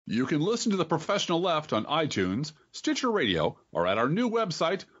You can listen to The Professional Left on iTunes, Stitcher Radio, or at our new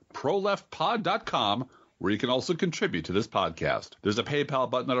website, proleftpod.com, where you can also contribute to this podcast. There's a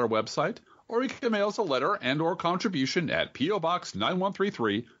PayPal button at our website, or you can mail us a letter and or contribution at P.O. Box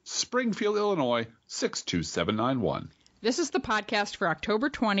 9133, Springfield, Illinois, 62791. This is the podcast for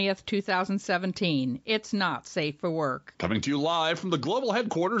October 20th, 2017. It's not safe for work. Coming to you live from the global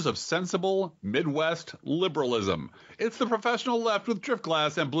headquarters of sensible Midwest liberalism. It's The Professional Left with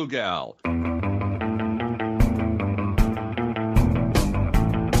Driftglass and Blue Gal. Hey,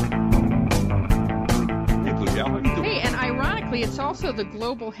 Blue Gal, how you doing? Hey, and ironically, it's also the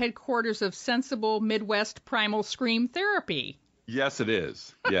global headquarters of sensible Midwest primal scream therapy. Yes, it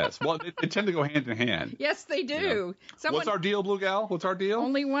is. Yes. Well, they tend to go hand in hand. Yes, they do. You know? What's our deal, Blue Gal? What's our deal?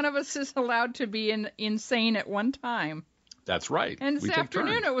 Only one of us is allowed to be insane at one time. That's right. And this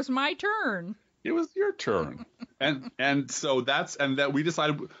afternoon, it was my turn. It was your turn. and so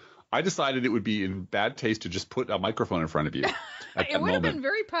I decided it would be in bad taste to just put a microphone in front of you. It would have been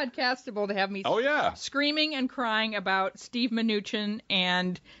very podcastable to have me screaming and crying about Steve Mnuchin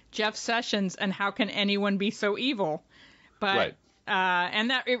and Jeff Sessions and how can anyone be so evil. But, right. And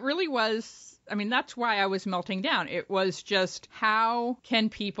that it really was, I mean, that's why I was melting down. It was just, how can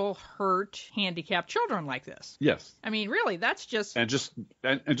people hurt handicapped children like this? Yes. I mean, really, that's just. And just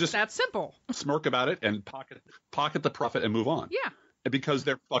that's simple. Smirk about it and pocket the profit and move on. Yeah. Because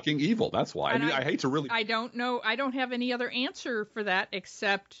they're fucking evil. That's why. And I hate to really. I don't know. I don't have any other answer for that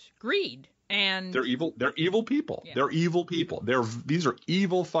except greed. And they're evil. They're evil people. Yeah. They're evil people. These are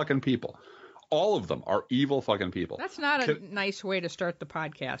evil fucking people. All of them are evil fucking people. That's not a nice way to start the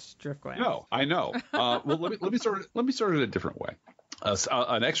podcast, Driftglass. No, I know. Well, let me start it a different way.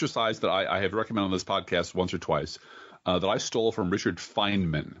 An exercise that I have recommended on this podcast once or twice that I stole from Richard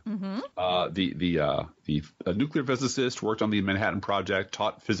Feynman, the nuclear physicist, worked on the Manhattan Project,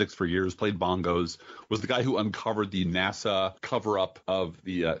 taught physics for years, played bongos, was the guy who uncovered the NASA cover-up of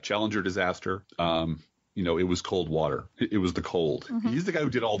the Challenger disaster. It was cold water. It was the cold. Mm-hmm. He's the guy who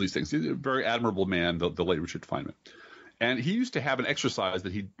did all these things. He's a very admirable man, the late Richard Feynman. And he used to have an exercise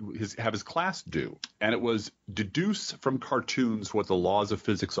that he'd have his class do. And it was deduce from cartoons what the laws of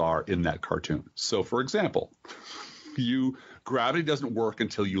physics are in that cartoon. So, for example, gravity doesn't work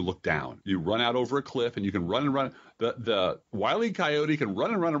until you look down. You run out over a cliff and you can run and run. The Wile E. Coyote can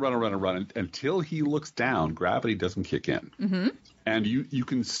run and run and run and run and run until he looks down. Gravity doesn't kick in. Mm-hmm. And you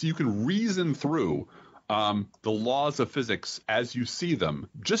can reason through the laws of physics as you see them,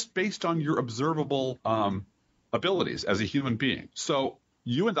 just based on your observable abilities as a human being. So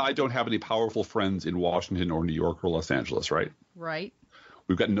you and I don't have any powerful friends in Washington or New York or Los Angeles, right? Right.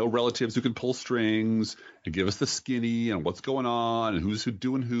 We've got no relatives who can pull strings and give us the skinny and what's going on and who's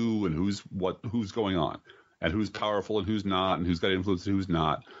doing who and who's going on and who's powerful and who's not and who's got influence and who's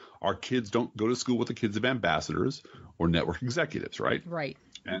not. Our kids don't go to school with the kids of ambassadors or network executives, right? Right.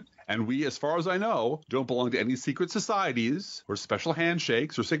 And we, as far as I know, don't belong to any secret societies or special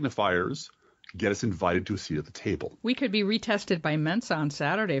handshakes or signifiers get us invited to a seat at the table. We could be retested by Mensa on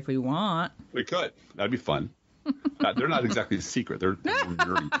Saturday if we want. We could. That'd be fun. They're not exactly secret. They're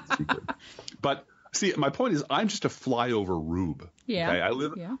very secret. But see, my point is, I'm just a flyover rube. Yeah. Okay? I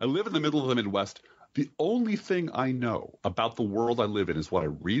live in the middle of the Midwest. The only thing I know about the world I live in is what I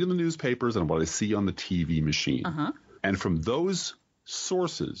read in the newspapers and what I see on the TV machine. Uh-huh. And from those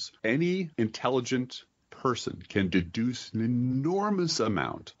sources, any intelligent person can deduce an enormous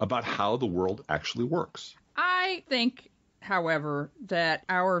amount about how the world actually works. I think, however, that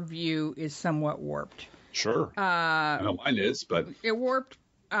our view is somewhat warped. Sure. I know mine is, but it warped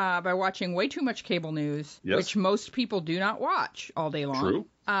by watching way too much cable news, which most people do not watch all day long. True.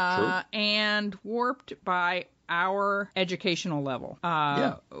 True. And warped by our educational level.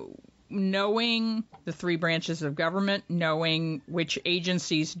 Knowing the three branches of government, knowing which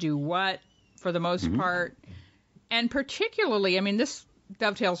agencies do what for the most part, and particularly, I mean, this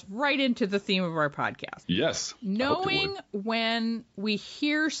dovetails right into the theme of our podcast. Yes. Knowing when we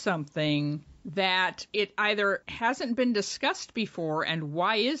hear something that it either hasn't been discussed before, and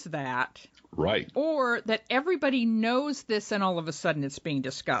why is that? Right. Or that everybody knows this and all of a sudden it's being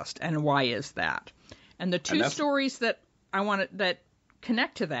discussed, and why is that? And the two stories that I want that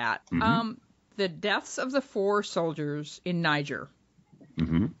connect to that, the deaths of the 4 soldiers in Niger.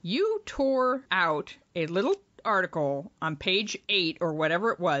 Mm-hmm. You tore out a little article on page 8 or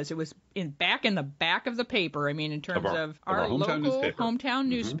whatever it was. It was back in the back of the paper. I mean, in terms of our local hometown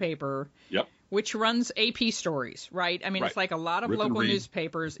newspaper, which runs AP stories, right? I mean, it's like a lot of local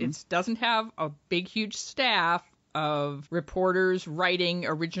newspapers. It doesn't have a big, huge staff of reporters writing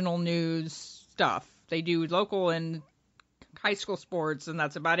original news stuff. They do local and high school sports, and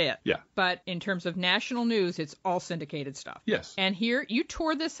that's about it. Yeah. But in terms of national news, it's all syndicated stuff. Yes. And here you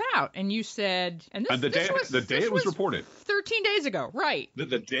tore this out, and you said, and the day it was reported, 13 days ago, right? The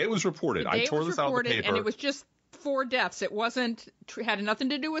day it was reported, I tore this out of the paper, and it was just 4 deaths. It had nothing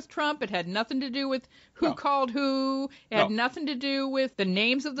to do with Trump. It had nothing to do with who called who. It had nothing to do with the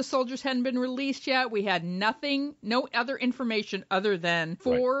names of the soldiers hadn't been released yet. We had no other information other than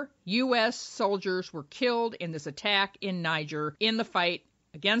 4 U.S. soldiers were killed in this attack in Niger in the fight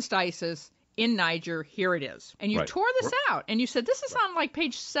against ISIS in Niger. Here it is. And you tore this out, and you said, this is on like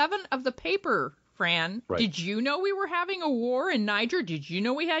page 7 of the paper, Fran. Right. Did you know we were having a war in Niger? Did you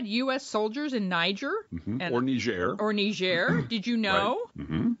know we had U.S. soldiers in Niger? Mm-hmm. Or Niger. Did you know? Right.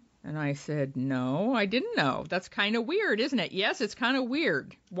 Mm-hmm. And I said, no, I didn't know. That's kind of weird, isn't it? Yes, it's kind of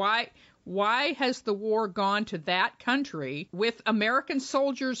weird. Why has the war gone to that country with American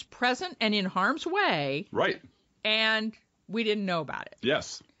soldiers present and in harm's way? Right. And we didn't know about it.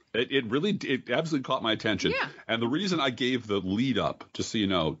 Yes. It absolutely caught my attention. Yeah. And the reason I gave the lead up, just so you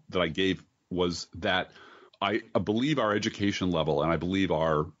know, that I gave was that I believe our education level and I believe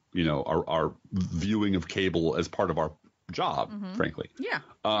our viewing of cable as part of our job, frankly.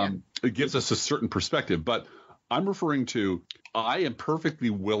 Yeah. It gives us a certain perspective. But I'm referring to, I am perfectly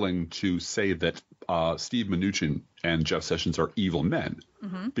willing to say that Steve Mnuchin and Jeff Sessions are evil men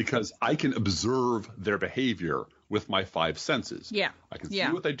because I can observe their behavior with my 5 senses. Yeah. I can see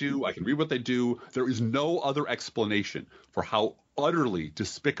what they do. I can read what they do. There is no other explanation for how utterly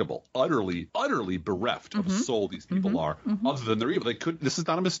despicable, utterly bereft of soul these people are, other than they're evil. This is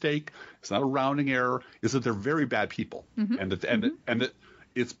not a mistake. It's not a rounding error. It's that they're very bad people, and that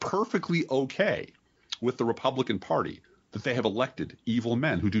it's perfectly okay with the Republican Party that they have elected evil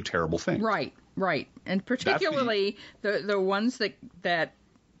men who do terrible things. Right. And particularly the ones that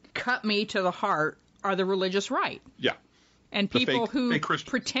cut me to the heart are the religious right. Yeah. And people who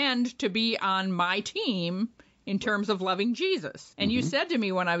pretend to be on my team in terms of loving Jesus. And you said to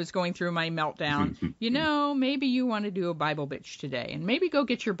me when I was going through my meltdown, maybe you want to do a Bible bitch today, and maybe go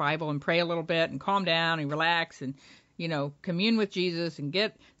get your Bible and pray a little bit and calm down and relax and, commune with Jesus and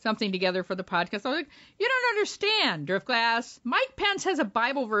get something together for the podcast. I was like, you don't understand, Driftglass. Mike Pence has a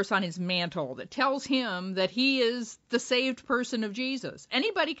Bible verse on his mantle that tells him that he is the saved person of Jesus.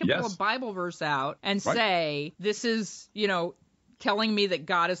 Anybody can pull a Bible verse out and say, this is, telling me that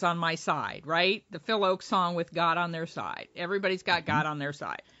God is on my side, right? The Phil Oakes song with God on their side. Everybody's got God on their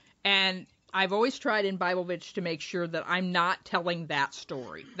side. And I've always tried in Bible Bitch to make sure that I'm not telling that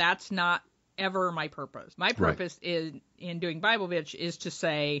story. That's not ever my purpose. My purpose in doing Bible Bitch is to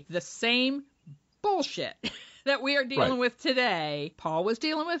say the same bullshit that we are dealing with today. Paul was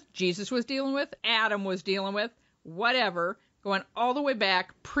dealing with, Jesus was dealing with, Adam was dealing with, whatever. Going all the way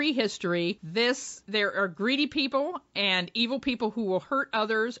back, prehistory, there are greedy people and evil people who will hurt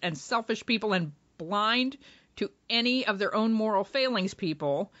others, and selfish people and blind to any of their own moral failings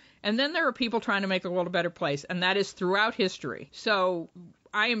people. And then there are people trying to make the world a better place, and that is throughout history. So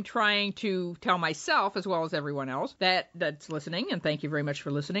I am trying to tell myself, as well as everyone else that's listening, and thank you very much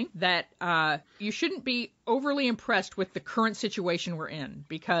for listening, that you shouldn't be overly impressed with the current situation we're in,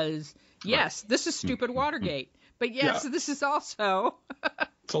 because, yes, this is stupid Watergate. But yes, this is also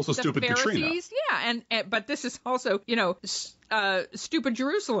it's also stupid Pharisees, Katrina. Yeah, but this is also, stupid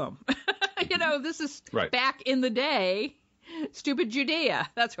Jerusalem. This is back in the day, stupid Judea.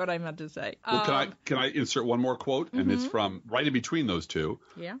 That's what I meant to say. Well, can I insert one more quote? And it's from right in between those two.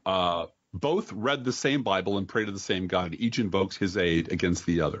 Yeah. Both read the same Bible and pray to the same God. Each invokes his aid against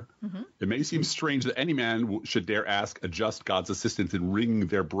the other. It may seem strange that any man should dare ask a just God's assistance in wringing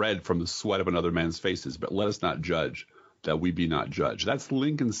their bread from the sweat of another man's faces, but let us not judge that we be not judged. That's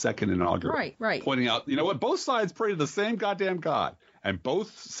Lincoln's second inaugural. Right. Pointing out, both sides pray to the same goddamn God, and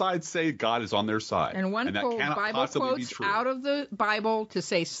both sides say God is on their side. And one pulled Bible quotes out of the Bible to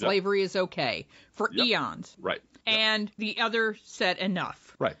say slavery is okay for eons. Right. And the other said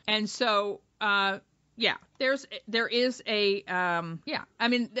enough. Right. And so, there is a,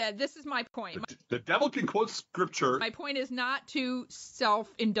 this is my point. The devil can quote scripture. My point is not to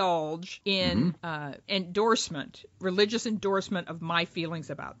self-indulge in religious endorsement of my feelings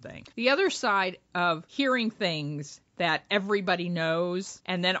about things. The other side of hearing things that everybody knows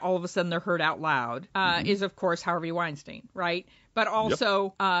and then all of a sudden they're heard out loud is, of course, Harvey Weinstein, right? But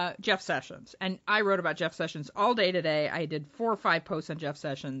also Jeff Sessions. And I wrote about Jeff Sessions all day today. I did 4 or 5 posts on Jeff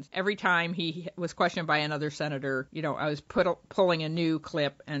Sessions. Every time he was questioned by another senator, I was pulling a new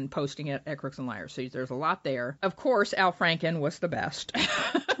clip and posting it at Crooks and Liars. So there's a lot there. Of course, Al Franken was the best.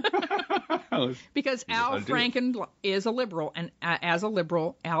 Because Al Franken is a liberal, and as a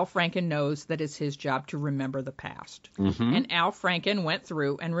liberal, Al Franken knows that it's his job to remember the past. Mm-hmm. And Al Franken went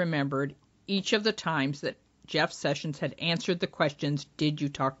through and remembered each of the times that Jeff Sessions had answered the questions, did you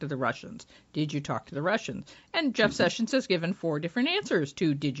talk to the Russians? Did you talk to the Russians? And Jeff Sessions has given 4 different answers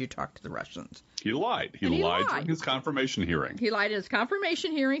to did you talk to the Russians? He lied. He lied during his confirmation hearing. He lied at his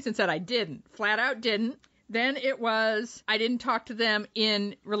confirmation hearings and said, I didn't. Flat out didn't. Then it was, I didn't talk to them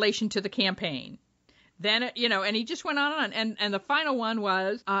in relation to the campaign. Then, and he just went on. And the final one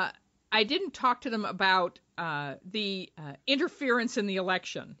was, I didn't talk to them about the interference in the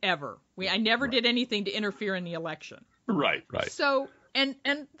election ever. I never did anything to interfere in the election. Right. So, and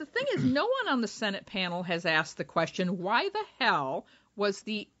the thing is, no one on the Senate panel has asked the question, why the hell was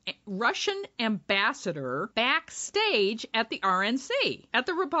the Russian ambassador backstage at the RNC, at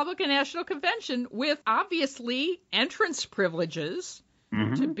the Republican National Convention, with obviously entrance privileges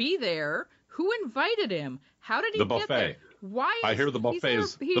to be there? Who invited him? How did he get there? Why? I hear the buffet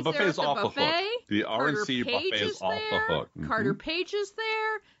is off the hook. The RNC buffet is off the hook. Carter Page is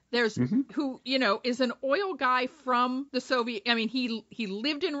there. There's who, is an oil guy from the Soviet. I mean, he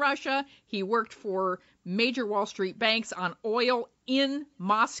lived in Russia. He worked for major Wall Street banks on oil in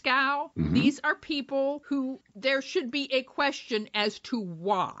Moscow. These are people who there should be a question as to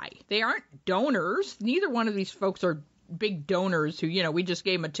why. They aren't donors. Neither one of these folks are big donors who, we just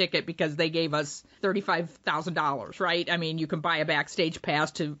gave them a ticket because they gave us $35,000, right? I mean, you can buy a backstage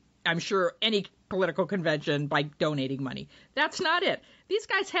pass to, I'm sure, any political convention by donating money. That's not it. These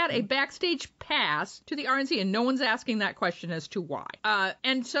guys had a backstage pass to the RNC, and no one's asking that question as to why.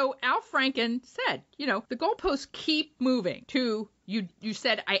 And so Al Franken said, the goalposts keep moving to, you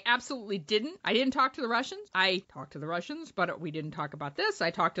said, I absolutely didn't. I didn't talk to the Russians. I talked to the Russians, but we didn't talk about this.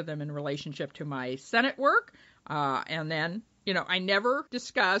 I talked to them in relationship to my Senate work. And then, I never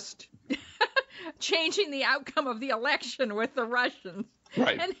discussed changing the outcome of the election with the Russians.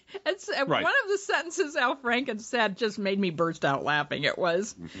 Right. And one of the sentences Al Franken said just made me burst out laughing. It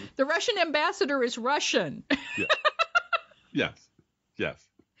was, the Russian ambassador is Russian. Yes.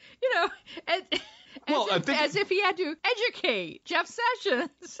 As if he had to educate Jeff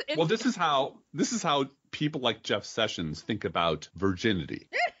Sessions. Well, this is how people like Jeff Sessions think about virginity.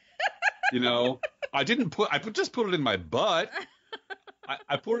 I just put it in my butt.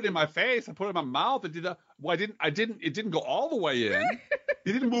 I put it in my face. I put it in my mouth. It didn't go all the way in.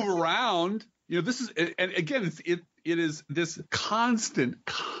 It didn't move around. This is, and again, it is this constant,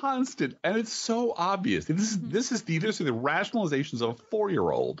 and it's so obvious. This is the rationalizations of a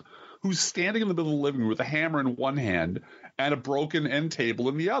 4-year-old who's standing in the middle of the living room with a hammer in one hand and a broken end table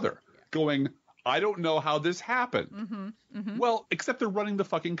in the other, going, I don't know how this happened. Well, except they're running the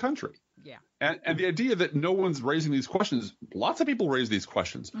fucking country. Yeah. And the idea that no one's raising these questions, lots of people raise these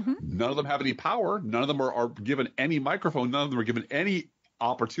questions. None of them have any power. None of them are given any microphone. None of them are given any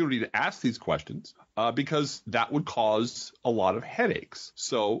opportunity to ask these questions because that would cause a lot of headaches.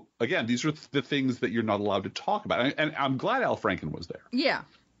 So, again, these are the things that you're not allowed to talk about. And I'm glad Al Franken was there. Yeah.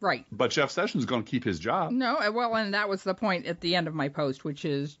 Right. But Jeff Sessions is going to keep his job. No, well, and that was the point at the end of my post, which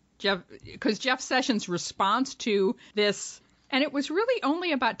is Jeff Sessions' response to this, and it was really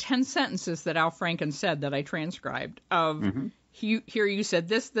only about 10 sentences that Al Franken said that I transcribed of, here you said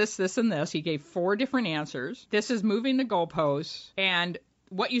this, and this. He gave 4 different answers. This is moving the goalposts, and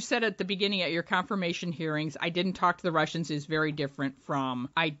what you said at the beginning at your confirmation hearings, I didn't talk to the Russians, is very different from,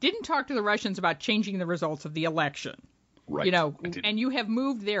 I didn't talk to the Russians about changing the results of the election. Right. And you have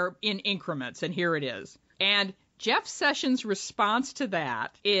moved there in increments, and here it is. And Jeff Sessions' response to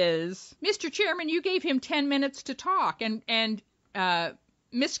that is, Mr. Chairman, you gave him 10 minutes to talk and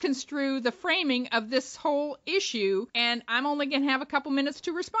misconstrue the framing of this whole issue, and I'm only going to have a couple minutes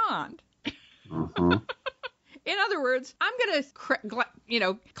to respond. In other words, I'm going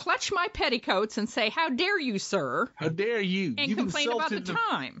to, clutch my petticoats and say, how dare you, sir? How dare you? And complain about the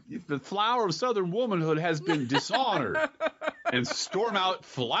time. The flower of Southern womanhood has been dishonored. And storm out,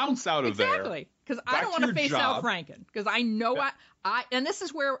 flounce out of there. Exactly. Because I don't want to face Al Franken. Because I know and this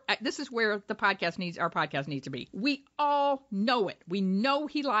is where our podcast needs to be. We all know it. We know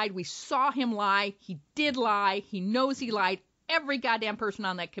he lied. We saw him lie. He did lie. He knows he lied. Every goddamn person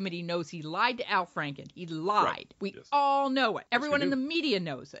on that committee knows he lied to Al Franken. He lied. Right. We all know it. Everyone in the media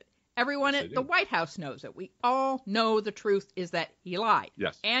knows it. Everyone at the White House knows it. We all know the truth is that he lied.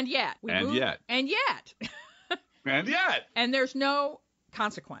 Yes. And yet. And there's no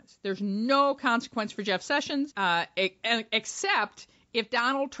consequence. There's no consequence for Jeff Sessions, except if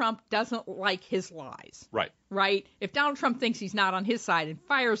Donald Trump doesn't like his lies. Right. Right? If Donald Trump thinks he's not on his side and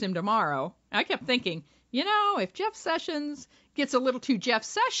fires him tomorrow, I kept thinking, if Jeff Sessions gets a little too Jeff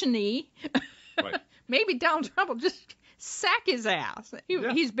Session-y, right. maybe Donald Trump will just sack his ass.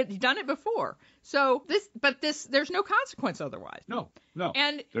 He's done it before. So there's no consequence otherwise. No,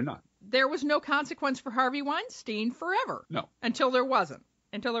 and they're not. There was no consequence for Harvey Weinstein forever. No. Until there wasn't.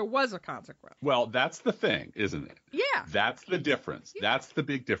 Until there was a consequence. Well, that's the thing, isn't it? Yeah. That's the difference. Yeah. That's the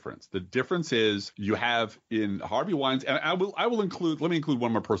big difference. The difference is you have in Harvey Weinstein, and let me include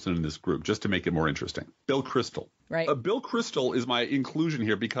one more person in this group just to make it more interesting. Bill Kristol. Right. Bill Kristol is my inclusion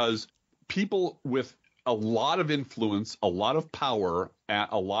here because people with a lot of influence, a lot of power,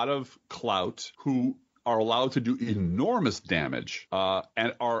 a lot of clout who are allowed to do enormous damage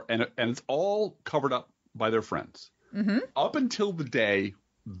and it's all covered up by their friends. Mm-hmm. Up until the day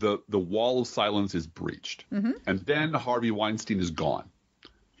the wall of silence is breached. Mm-hmm. And then Harvey Weinstein is gone.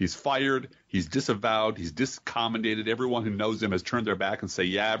 He's fired. He's disavowed. He's discommendated. Everyone who knows him has turned their back and say,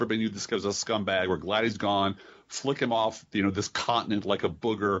 yeah, everybody knew this guy's a scumbag. We're glad he's gone. Flick him off, this continent like a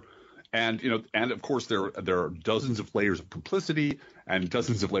booger. And, and of course, there are dozens of layers of complicity and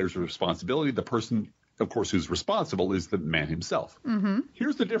dozens of layers of responsibility. The person, of course, who's responsible is the man himself. Mm-hmm.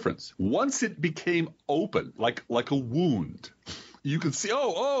 Here's the difference. Once it became open, like a wound, you can see,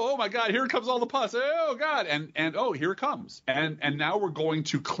 oh my God, here comes all the pus. Oh God, and oh, here it comes. And now we're going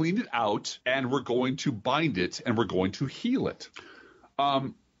to clean it out, and we're going to bind it, and we're going to heal it.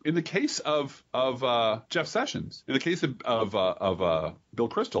 In the case of Jeff Sessions, in the case of Bill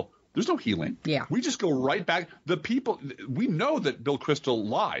Kristol, there's no healing. Yeah. We just go right back. We know that Bill Kristol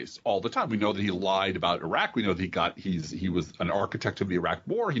lies all the time. We know that he lied about Iraq. We know that he was an architect of the Iraq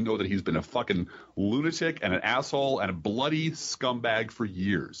War. We know that he's been a fucking lunatic and an asshole and a bloody scumbag for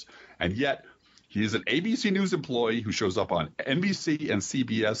years. And yet he's an ABC News employee who shows up on NBC and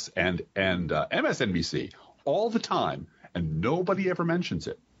CBS and MSNBC all the time, and nobody ever mentions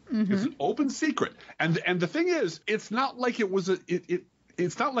it. Mm-hmm. It's an open secret. And the thing is, it's not like it was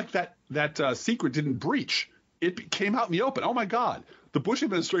It's not like that secret didn't breach. It came out in the open. Oh, my God. The Bush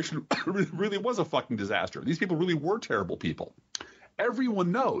administration really was a fucking disaster. These people really were terrible people.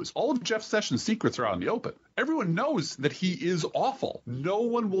 Everyone knows. All of Jeff Sessions' secrets are out in the open. Everyone knows that he is awful. No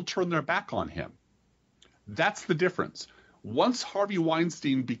one will turn their back on him. That's the difference. Once Harvey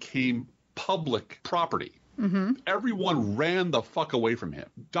Weinstein became public property, mm-hmm. everyone ran the fuck away from him.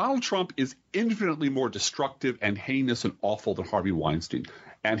 Donald Trump is infinitely more destructive and heinous and awful than Harvey Weinstein,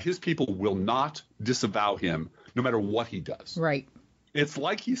 and his people will not disavow him no matter what he does. Right. It's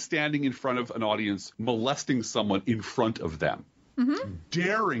like he's standing in front of an audience molesting someone in front of them, mm-hmm.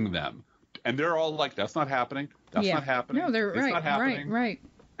 daring them, and they're all like, that's not happening. That's not happening. No, they're it's right. Not happening. Right.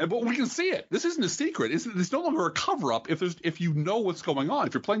 But we can see it. This isn't a secret. It's no longer a cover-up if you know what's going on.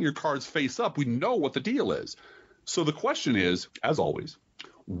 If you're playing your cards face up, we know what the deal is. So the question is, as always,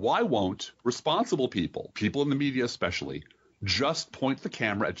 why won't responsible people in the media especially, just point the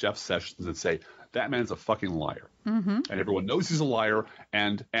camera at Jeff Sessions and say, that man's a fucking liar. Mm-hmm. And everyone knows he's a liar.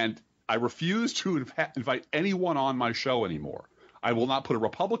 And I refuse to invite anyone on my show anymore. I will not put a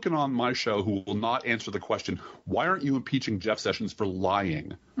Republican on my show who will not answer the question, why aren't you impeaching Jeff Sessions for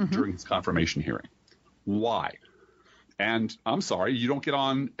lying mm-hmm. during his confirmation hearing? Why? And I'm sorry, you don't get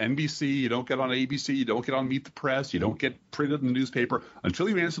on NBC, you don't get on ABC, you don't get on Meet the Press, you don't get printed in the newspaper until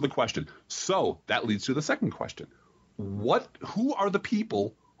you answer the question. So that leads to the second question. Who are the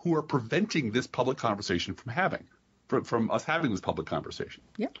people who are preventing this public conversation from us having this public conversation?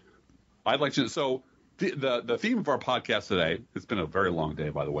 Yep. I'd like to, so the theme of our podcast today, it's been a very long day,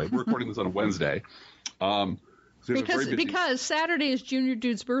 by the way. We're recording this on a Wednesday. Because Saturday is Junior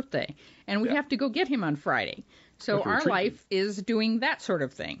Dude's birthday, and we have to go get him on Friday. So our life is doing that sort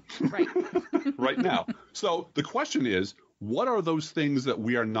of thing right right now. So the question is, what are those things that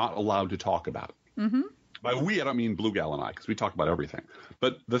we are not allowed to talk about? Mm-hmm. By we, I don't mean Blue Gal and I, because we talk about everything.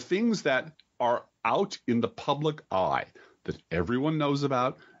 But the things that are out in the public eye that everyone knows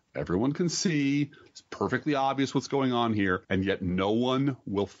about, everyone can see, it's perfectly obvious what's going on here, and yet no one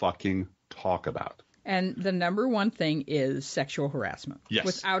will fucking talk about. And the number one thing is sexual harassment. Yes.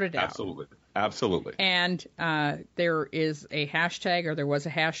 Without a doubt. Absolutely. And there was a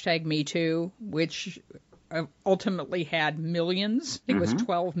hashtag Me Too, which ultimately had millions. I think it was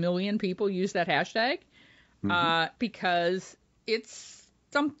 12 million people use that hashtag because it's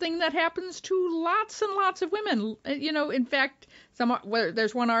something that happens to lots and lots of women. In fact,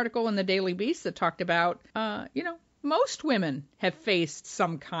 there's one article in the Daily Beast that talked about, most women have faced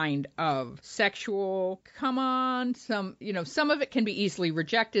some kind of sexual, some of it can be easily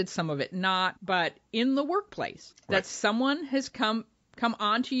rejected, some of it not, but in the workplace, that someone has come come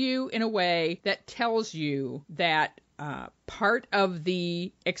onto you in a way that tells you that part of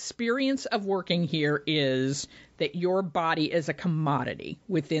the experience of working here is that your body is a commodity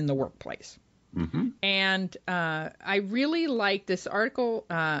within the workplace. Mm-hmm. And I really like this article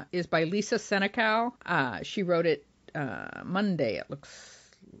is by Lisa Senecal. She wrote it Monday, it looks.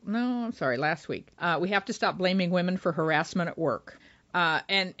 No, I'm sorry, last week. We have to stop blaming women for harassment at work.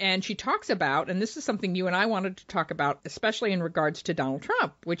 And she talks about, and this is something you and I wanted to talk about, especially in regards to Donald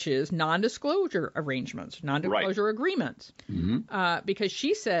Trump, which is non-disclosure arrangements, non-disclosure agreements. Mm-hmm. Because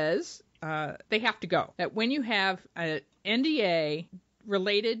she says they have to go. That when you have an NDA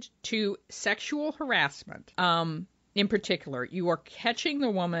related to sexual harassment, in particular, you are catching the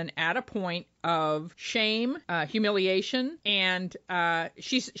woman at a point of shame, humiliation, and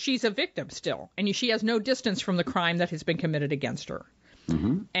she's a victim still, and she has no distance from the crime that has been committed against her.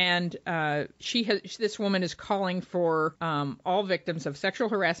 Mm-hmm. And this woman is calling for all victims of sexual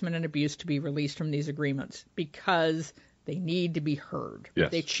harassment and abuse to be released from these agreements because they need to be heard. Yes.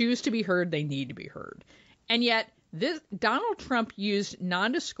 If they choose to be heard, they need to be heard. And yet, Donald Trump used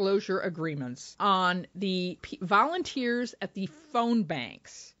non-disclosure agreements on the volunteers at the phone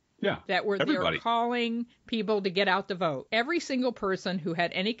banks. Yeah, that were everybody. There calling people to get out the vote. Every single person who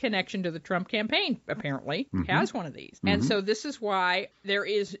had any connection to the Trump campaign, apparently, has one of these. Mm-hmm. And so this is why there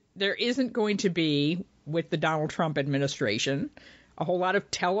isn't going to be, with the Donald Trump administration, a whole lot of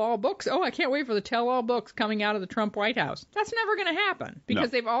tell-all books. Oh, I can't wait for the tell-all books coming out of the Trump White House. That's never going to happen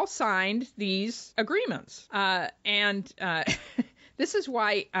because they've all signed these agreements. And this is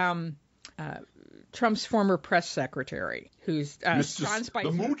why Trump's former press secretary, who's Sean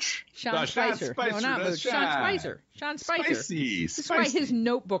Spicer. The mooch? Sean Spicer. No, not Mooch. Sean Spicer. Sean Spicer. This is why his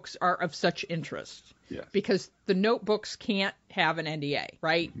notebooks are of such interest. Yes. Because the notebooks can't have an NDA,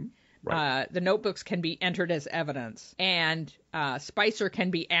 right? Mm-hmm. Right. The notebooks can be entered as evidence, and Spicer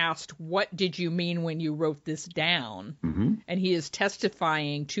can be asked, what did you mean when you wrote this down? Mm-hmm. And he is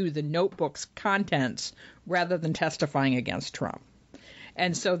testifying to the notebook's contents rather than testifying against Trump.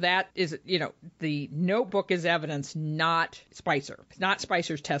 And so that is, the notebook is evidence, not Spicer. It's not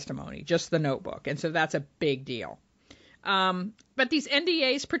Spicer's testimony, just the notebook. And so that's a big deal. But these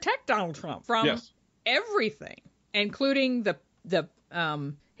NDAs protect Donald Trump from everything, including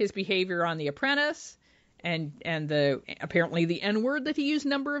his behavior on The Apprentice and apparently the N-word that he used a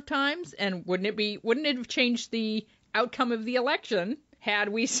number of times. And wouldn't it have changed the outcome of the election had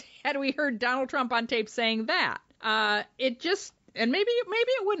we heard Donald Trump on tape saying that? And maybe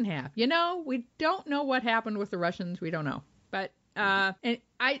it wouldn't have. We don't know what happened with the Russians. We don't know. But and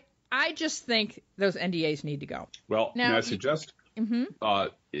I just think those NDAs need to go. Well, may I suggest,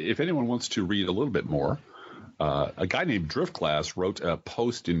 if anyone wants to read a little bit more, a guy named Driftglass wrote a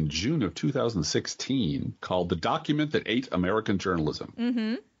post in June of 2016 called "The Document That Ate American Journalism."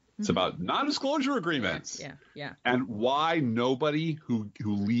 Mm-hmm. It's about non-disclosure agreements. Yeah. And why nobody who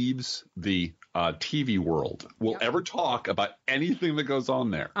leaves the TV world will ever talk about anything that goes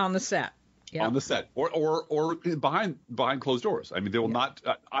on there. On the set. Yep. On the set or behind closed doors. I mean, they will not.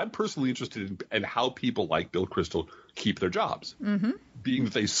 I'm personally interested in how people like Bill Kristol keep their jobs, being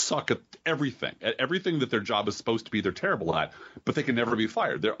that they suck at everything that their job is supposed to be. They're terrible at, but they can never be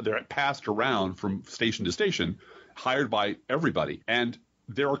fired. They're passed around from station to station, hired by everybody, and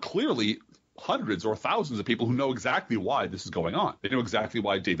there are clearly hundreds or thousands of people who know exactly why this is going on. They know exactly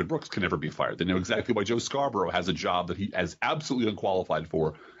why David Brooks can never be fired. They know exactly why Joe Scarborough has a job that he is absolutely unqualified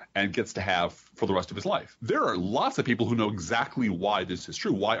for and gets to have for the rest of his life. There are lots of people who know exactly why this is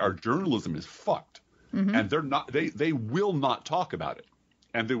true, why our journalism is fucked. Mm-hmm. And they're not. They will not talk about it.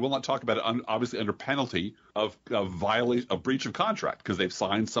 And they will not talk about it, obviously, under penalty of breach of contract, because they've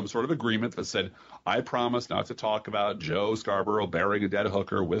signed some sort of agreement that said, I promise not to talk about Joe Scarborough burying a dead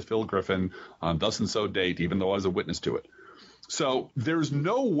hooker with Phil Griffin on thus and so date, even though I was a witness to it. So there's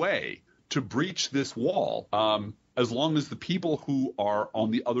no way to breach this wall as long as the people who are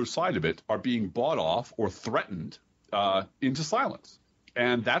on the other side of it are being bought off or threatened into silence.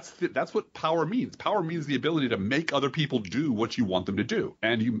 And that's what power means. Power means the ability to make other people do what you want them to do.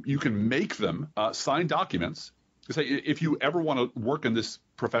 And you can make them sign documents to say, if you ever want to work in this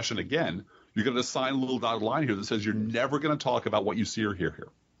profession again, you're going to sign a little dotted line here that says you're never going to talk about what you see or hear here,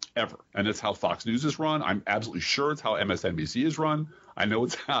 ever. And it's how Fox News is run. I'm absolutely sure it's how MSNBC is run. I know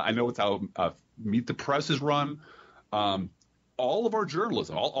it's how Meet the Press is run. All of our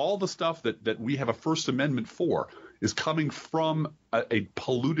journalism, all the stuff that we have a First Amendment for, is coming from a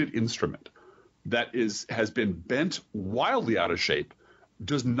polluted instrument that has been bent wildly out of shape,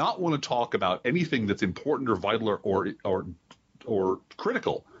 does not want to talk about anything that's important or vital or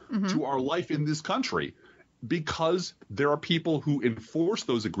critical to our life in this country, because there are people who enforce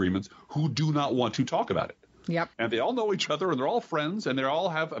those agreements who do not want to talk about it. Yep. And they all know each other, and they're all friends, and they all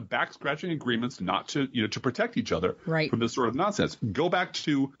have back-scratching agreements not to, to protect each other from this sort of nonsense. Go back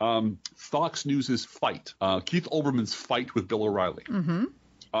to Fox News's fight, Keith Olbermann's fight with Bill O'Reilly.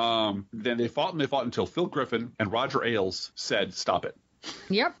 Then they fought until Phil Griffin and Roger Ailes said, "Stop it.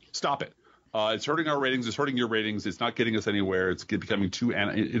 Yep. Stop it. It's hurting our ratings. It's hurting your ratings. It's not getting us anywhere. It's becoming too.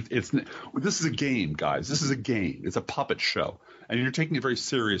 This is a game, guys. This is a game. It's a puppet show, and you're taking it very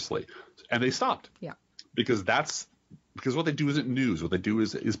seriously." And they stopped. Yeah. Because what they do isn't news. What they do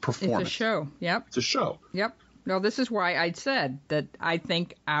is performance. It's a show. Yep. It's a show. Yep. No, this is why I said that I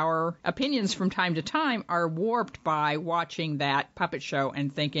think our opinions from time to time are warped by watching that puppet show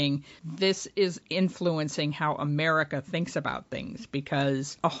and thinking this is influencing how America thinks about things,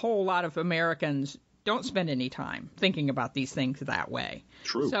 because a whole lot of Americans don't spend any time thinking about these things that way.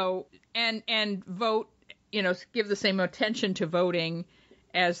 True. So, and vote, give the same attention to voting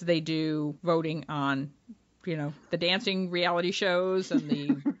as they do voting on, the dancing reality shows and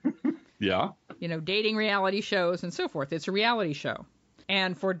the dating reality shows and so forth. It's a reality show.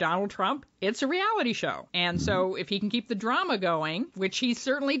 And for Donald Trump, it's a reality show. And so if he can keep the drama going, which he's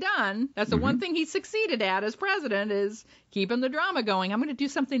certainly done, that's the one thing he's succeeded at as president, is keeping the drama going. I'm going to do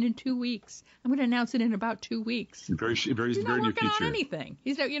something in 2 weeks. I'm going to announce it in about 2 weeks. Very he's near not working future. on anything.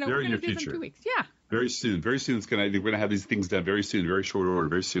 He's, we're going to do it in 2 weeks. Yeah. Very soon. Very soon. We're going to have these things done very soon, very short order,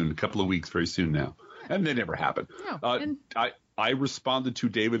 very soon, a couple of weeks, very soon now. And they never happen. No, I responded to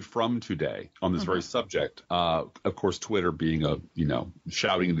David Frum today on this very subject. Of course, Twitter being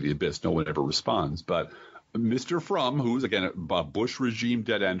shouting into the abyss, no one ever responds. But Mr. Frum, who's, again, a Bush regime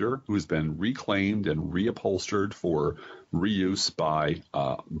dead ender, who's been reclaimed and reupholstered for reuse by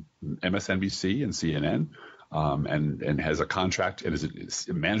MSNBC and CNN, and has a contract and is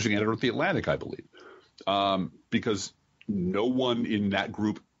a managing editor at The Atlantic, I believe, because no one in that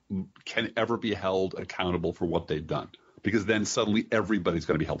group can ever be held accountable for what they've done, because then suddenly everybody's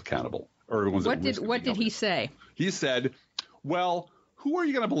going to be held accountable. Or what did he say? He said, well, who are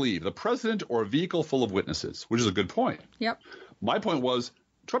you going to believe, the president or a vehicle full of witnesses? Which is a good point. Yep. My point was,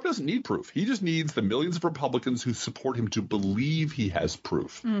 Trump doesn't need proof. He just needs the millions of Republicans who support him to believe he has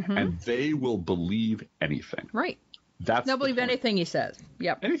proof. And they will believe anything. Right. They'll believe anything he says.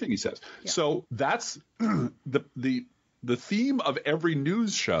 Yep. Anything he says. Yep. So that's the theme of every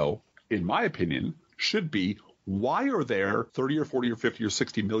news show, in my opinion, should be, why are there 30 or 40 or 50 or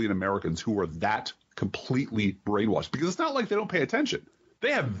 60 million Americans who are that completely brainwashed? Because it's not like they don't pay attention.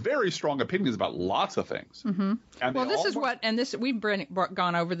 They have very strong opinions about lots of things. And we've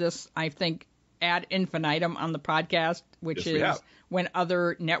gone over this, I think, ad infinitum on the podcast, which is when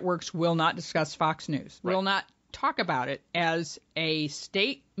other networks will not discuss Fox News, will not talk about it as a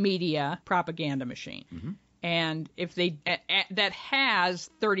state media propaganda machine. And if that has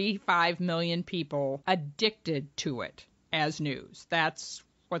 35 million people addicted to it as news, that's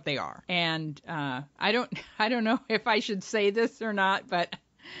what they are. And I don't know if I should say this or not, but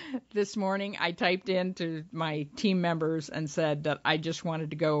this morning I typed into my team members and said that I just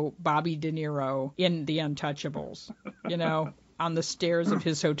wanted to go Bobby De Niro in The Untouchables, on the stairs of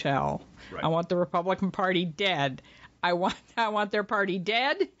his hotel. Right. I want the Republican Party dead. I want their party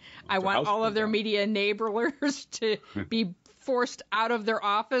dead. I want all of their media enablers to be forced out of their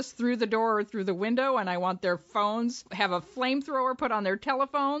office through the door or through the window, and I want their phones, have a flamethrower put on their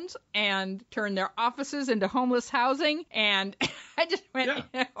telephones and turn their offices into homeless housing. And I just went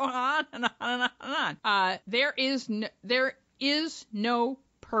on and on and on and on. There is no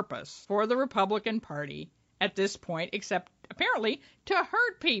purpose for the Republican Party at this point except apparently to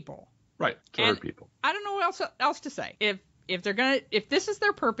hurt people. Right, to hurt people. I don't know what else to say. If this is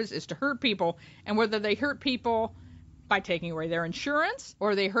their purpose, is to hurt people, and whether they hurt people by taking away their insurance,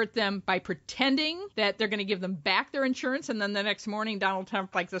 or they hurt them by pretending that they're going to give them back their insurance, and then the next morning, Donald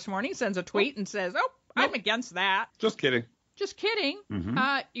Trump, like this morning, sends a tweet and says, I'm against that. Just kidding. Just kidding.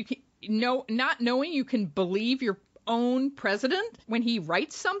 You can, not knowing you can believe your own president when he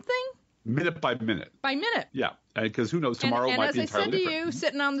writes something. Minute by minute. By minute. Yeah, because who knows, tomorrow might be entirely different. And as I said to you,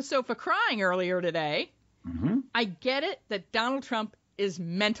 sitting on the sofa crying earlier today, I get it that Donald Trump is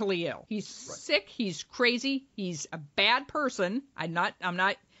mentally ill. He's sick. He's crazy. He's a bad person. I'm not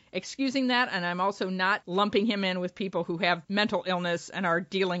excusing that, and I'm also not lumping him in with people who have mental illness and are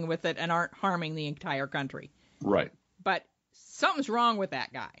dealing with it and aren't harming the entire country. Right. But something's wrong with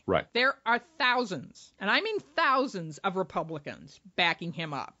that guy. Right. There are thousands, and I mean thousands of Republicans backing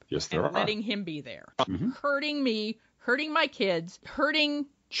him up. Yes, there are. Letting him be there. Hurting me, hurting my kids, hurting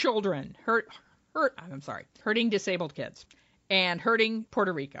children, hurting disabled kids, and hurting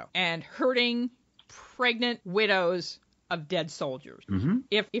Puerto Rico, and hurting pregnant widows of dead soldiers. Mm-hmm.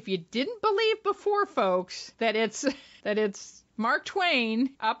 If you didn't believe before, folks, that it's Mark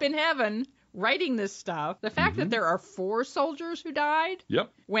Twain up in heaven writing this stuff, the fact that there are 4 soldiers who died,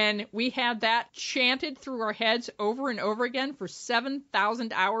 when we had that chanted through our heads over and over again for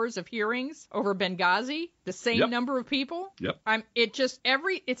 7,000 hours of hearings over Benghazi, the same number of people,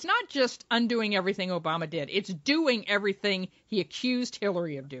 it's not just undoing everything Obama did, it's doing everything he accused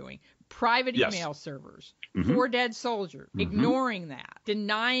Hillary of doing. Private email servers, 4 dead soldiers, ignoring that,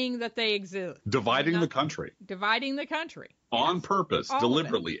 denying that they exist. Dividing the country. On purpose,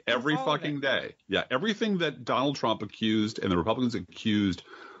 deliberately, every fucking day. Yeah, everything that Donald Trump accused and the Republicans accused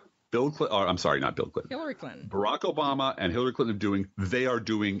Hillary Clinton. Barack Obama and Hillary Clinton of doing, they are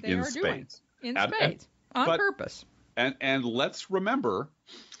doing in spades. On purpose. And let's remember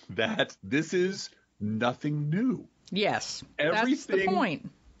that this is nothing new. Yes, that's the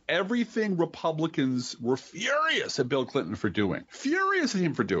point. Everything Republicans were furious at Bill Clinton for doing,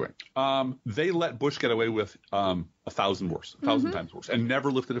 they let Bush get away with 1,000 times worse, and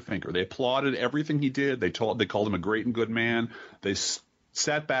never lifted a finger. They applauded everything he did. They called him a great and good man. They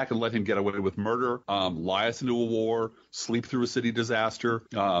sat back and let him get away with murder, lie us into a war, sleep through a city disaster,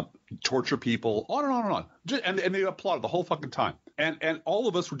 torture people, on and on and on. And they applauded the whole fucking time. And all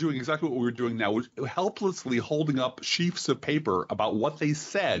of us were doing exactly what we were doing now, helplessly holding up sheafs of paper about what they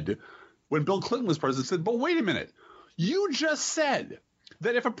said when Bill Clinton was president. Said, but wait a minute, you just said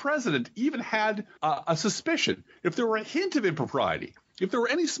that if a president even had a suspicion, if there were a hint of impropriety, if there were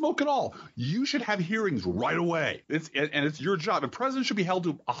any smoke at all, you should have hearings right away. It's your job. And presidents should be held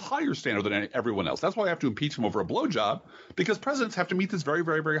to a higher standard than everyone else. That's why I have to impeach him over a blowjob, because presidents have to meet this very,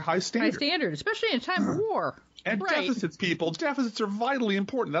 very, very high standard. High standard, especially in a time of war. And deficits are vitally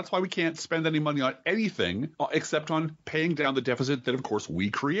important. That's why we can't spend any money on anything except on paying down the deficit that, of course,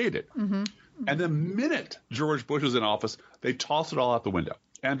 we created. And the minute George Bush was in office, they tossed it all out the window.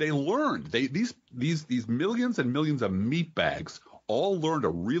 And they learned, these millions and millions of meatbags all learned a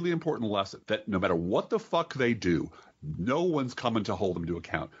really important lesson, that no matter what the fuck they do, no one's coming to hold them to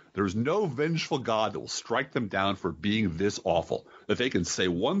account. There's no vengeful God that will strike them down for being this awful, that they can say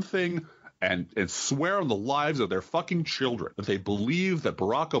one thing and swear on the lives of their fucking children that they believe that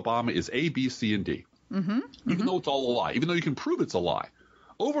Barack Obama is A, B, C, and D. Even though it's all a lie, even though you can prove it's a lie.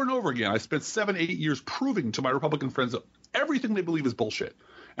 Over and over again, I spent 7, 8 years proving to my Republican friends that everything they believe is bullshit.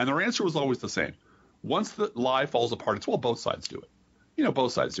 And their answer was always the same. Once the lie falls apart, it's, well, both sides do it.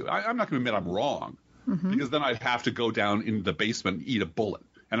 Both sides do it. I'm not going to admit I'm wrong, because then I'd have to go down in the basement and eat a bullet.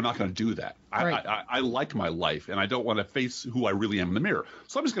 And I'm not going to do that. Right. I like my life, and I don't want to face who I really am in the mirror.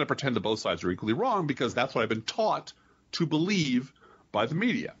 So I'm just going to pretend that both sides are equally wrong, because that's what I've been taught to believe by the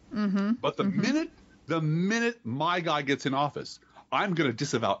media. But the minute my guy gets in office, I'm going to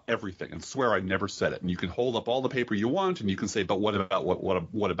disavow everything and swear I never said it. And you can hold up all the paper you want, and you can say, but what about,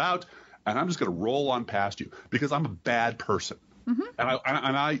 what about? And I'm just going to roll on past you, because I'm a bad person.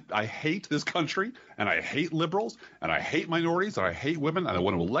 And I hate this country, and I hate liberals, and I hate minorities, and I hate women, and I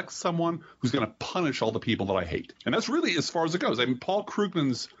want to elect someone who's going to punish all the people that I hate. And that's really as far as it goes. I mean, Paul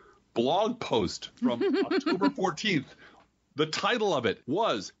Krugman's blog post from October 14th, the title of it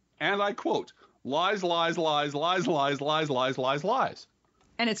was, and I quote, lies, lies, lies, lies, lies, lies, lies, lies, lies.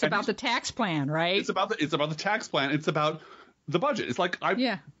 And it's about the tax plan, right? It's about the tax plan. It's about the budget. It's like,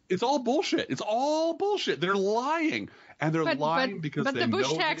 it's all bullshit. It's all bullshit. They're lying. And they're lying because they know. But the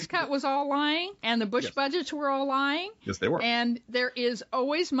Bush tax cut was all lying, and the Bush budgets were all lying. Yes, they were. And there is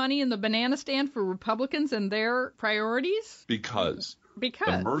always money in the banana stand for Republicans and their priorities. Because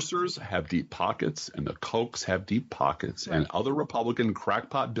the Mercers have deep pockets, and the Kochs have deep pockets, and other Republican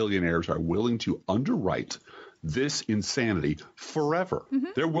crackpot billionaires are willing to underwrite this insanity forever.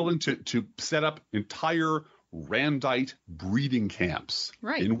 They're willing to set up entire Randite breeding camps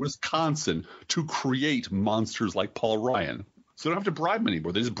in Wisconsin to create monsters like Paul Ryan. So they don't have to bribe them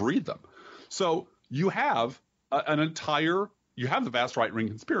anymore. They just breed them. So you have you have the vast right-wing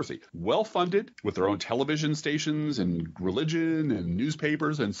conspiracy, well-funded, with their own television stations and religion and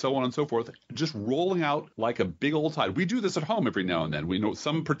newspapers and so on and so forth, just rolling out like a big old tide. We do this at home every now and then. We know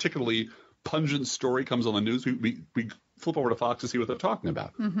some particularly pungent story comes on the news. We flip over to Fox to see what they're talking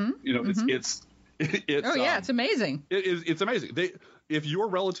about. It's amazing. It's amazing. If your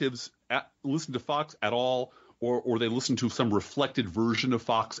relatives listen to Fox at all, or they listen to some reflected version of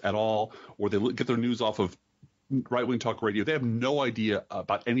Fox at all, or they get their news off of right-wing talk radio, they have no idea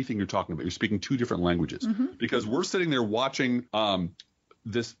about anything you're talking about. You're speaking two different languages, because we're sitting there watching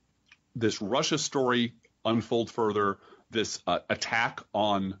this Russia story unfold further. This attack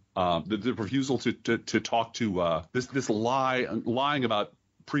on the refusal to talk to this lying about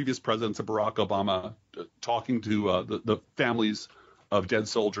previous presidents of Barack Obama, talking to the families of dead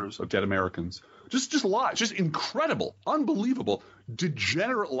soldiers, of dead Americans. Just lies, just incredible, unbelievable,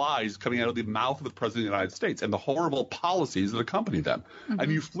 degenerate lies coming out of the mouth of the President of the United States and the horrible policies that accompany them. Mm-hmm.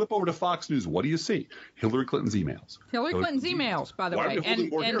 And you flip over to Fox News, what do you see? Hillary Clinton's emails. Hillary Clinton's emails, by the way.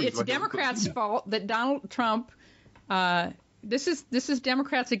 And it's Democrats' fault that Donald Trump, this is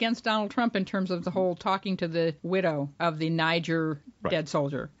Democrats against Donald Trump in terms of the whole talking to the widow of the Niger dead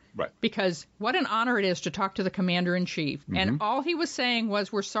soldier. Right. Because what an honor it is to talk to the commander-in-chief. Mm-hmm. And all he was saying was,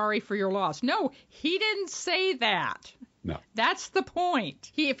 we're sorry for your loss. No, he didn't say that. No. That's the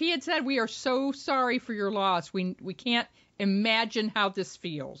point. If he had said, we are so sorry for your loss, we can't imagine how this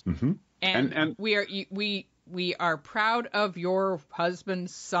feels. Mm-hmm. And we are proud of your husband,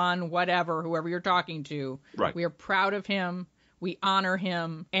 son, whoever you're talking to. Right. We are proud of him. We honor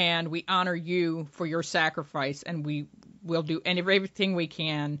him, and we honor you for your sacrifice, and we'll do everything we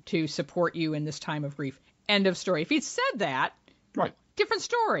can to support you in this time of grief. End of story. If he'd said that, right, different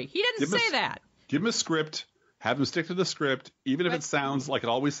story. He didn't say that. Give him a script. Have him stick to the script, even if it sounds like it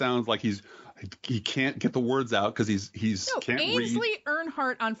always sounds like he can't get the words out because can't read. Ainsley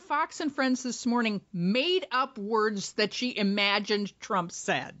Earnhardt on Fox and Friends this morning made up words that she imagined Trump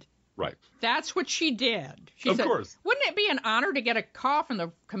said. Right. That's what she did. She said, of course. Wouldn't it be an honor to get a call from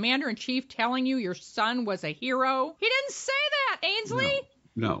the commander-in-chief telling you your son was a hero? He didn't say that, Ainsley.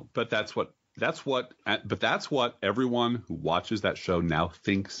 No, but that's what everyone who watches that show now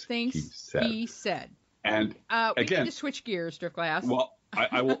thinks he said. And we again, need to switch gears, Driftglass. Well,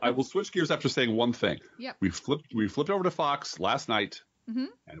 I will switch gears after saying one thing. Yep. We flipped over to Fox last night, and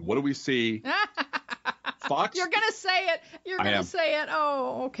what do we see? Fox. You're gonna say it. You're gonna say it.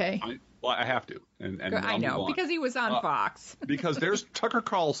 Oh, okay. I have to. And I know because he was on Fox. Because there's Tucker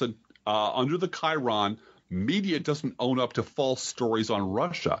Carlson under the Chiron. Media doesn't own up to false stories on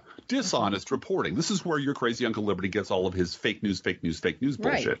Russia. Dishonest reporting. This is where your crazy Uncle Liberty gets all of his fake news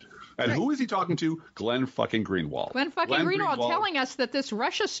bullshit. Right. And who is he talking to? Glenn fucking Greenwald. Glenn Greenwald telling us that this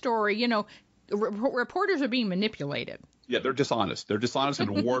Russia story, reporters are being manipulated. Yeah, they're dishonest. They're dishonest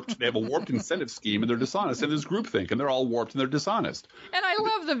and warped. They have a warped incentive scheme, and they're dishonest. And there's groupthink, and they're all warped, and they're dishonest. And I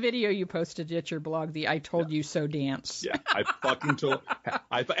love the video you posted at your blog, the "I Told You So" dance. Yeah, I fucking told.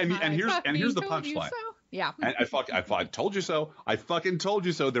 And here's the punchline. So? Yeah. And I told you so. I fucking told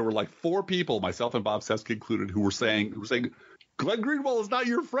you so. There were like 4 people, myself and Bob Sesk included, who were saying, Glenn Greenwald is not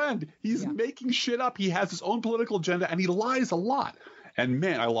your friend. He's making shit up. He has his own political agenda, and he lies a lot. And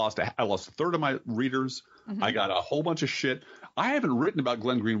man, I lost a third of my readers. Mm-hmm. I got a whole bunch of shit. I haven't written about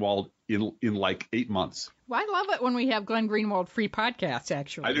Glenn Greenwald in like 8 months. Well, I love it when we have Glenn Greenwald free podcasts,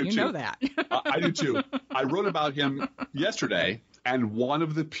 actually. I do too. Know that. I do too. I wrote about him yesterday, and one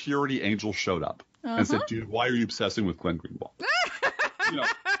of the Purity Angels showed up and said, dude, why are you obsessing with Glenn Greenwald?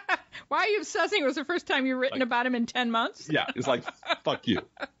 Why are you obsessing? It was the first time you've written about him in 10 months? Yeah, it's like, fuck you.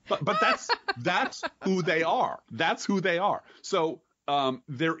 But that's who they are. That's who they are. So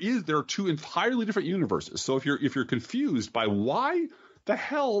there are 2 entirely different universes. So if you're confused by why the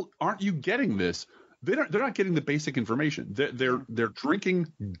hell aren't you getting this, they're not getting the basic information. They're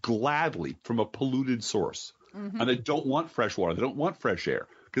drinking gladly from a polluted source, and they don't want fresh water. They don't want fresh air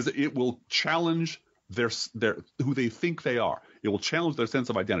because it will challenge their who they think they are. It will challenge their sense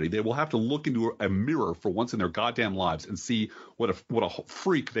of identity. They will have to look into a mirror for once in their goddamn lives and see what a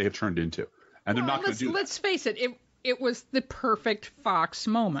freak they have turned into. And they're not going to do that. Let's face it. It was the perfect Fox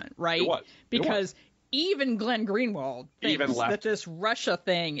moment, right? It was. Because even Glenn Greenwald thinks that this Russia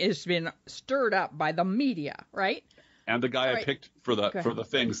thing has been stirred up by the media, right? And the guy I picked for the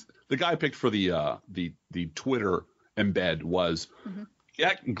Twitter embed was,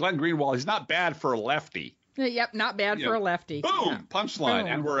 Glenn Greenwald, he's not bad for a lefty. Yep, not bad for a lefty. Boom, punchline,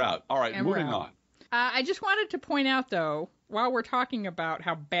 and we're out. All right, moving on. I just wanted to point out, though, while we're talking about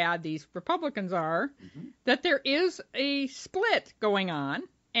how bad these Republicans are, that there is a split going on.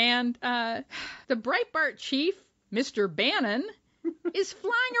 And the Breitbart chief, Mr. Bannon, is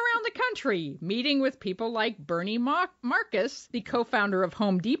flying around the country, meeting with people like Bernie Marcus, the co-founder of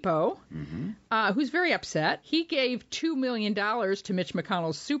Home Depot, who's very upset. He gave $2 million to Mitch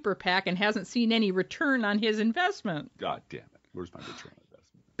McConnell's super PAC and hasn't seen any return on his investment. God damn it. Where's my return on investment?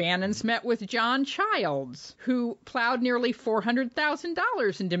 Bannon's met with John Childs, who plowed nearly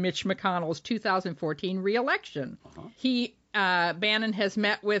 $400,000 into Mitch McConnell's 2014 reelection. Bannon has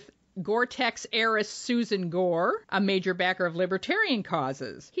met with Gore-Tex heiress Susan Gore, a major backer of libertarian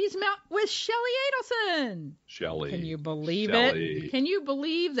causes. He's met with Shelley Adelson. Shelley. Can you believe it? Can you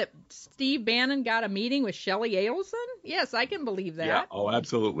believe that Steve Bannon got a meeting with Shelley Adelson? Yes, I can believe that. Yeah, oh,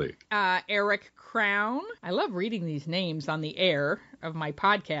 absolutely. Eric Crown. I love reading these names on the air of my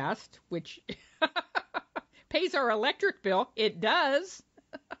podcast, which pays our electric bill. It does.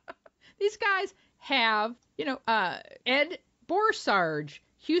 These guys have, Ed Borsarge,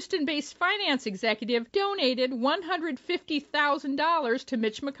 Houston-based finance executive, donated $150,000 to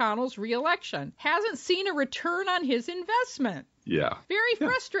Mitch McConnell's reelection. Hasn't seen a return on his investment. Yeah. Very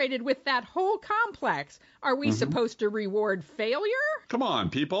frustrated with that whole complex. Are we supposed to reward failure? Come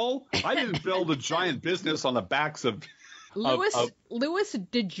on, people. I didn't build a giant business on the backs of... Louis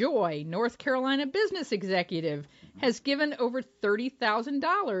DeJoy, North Carolina business executive, has given over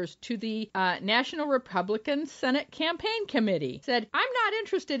 $30,000 to the National Republican Senate Campaign Committee. Said, I'm not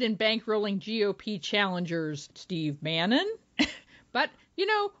interested in bankrolling GOP challengers, Steve Bannon. But, we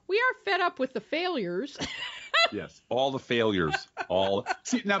are fed up with the failures. Yes, all the failures.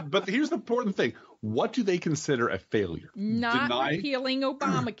 See, now, but here's the important thing. What do they consider a failure? Not repealing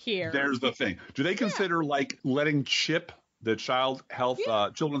Obamacare. There's the thing. Do they consider, letting CHIP, the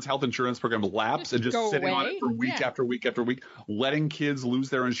children's health insurance program, lapse and just sitting on it for week after week after week, letting kids lose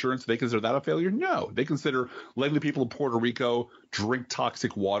their insurance? Do they consider that a failure? No. They consider letting the people of Puerto Rico drink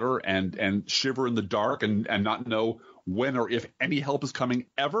toxic water and shiver in the dark and not know when or if any help is coming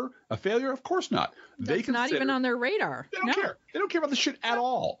ever a failure? Of course not. That's not even on their radar. They don't care. They don't care about this shit at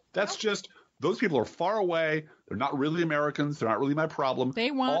all. That's just, those people are far away. They're not really Americans. They're not really my problem.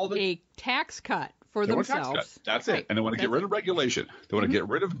 They want a tax cut for themselves. That's it. And they want to get rid of regulation. They want to get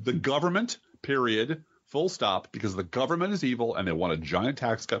rid of the government, period, full stop, because the government is evil and they want a giant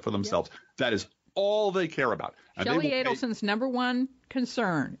tax cut for themselves. That is all they care about. And Shelley Adelson's number one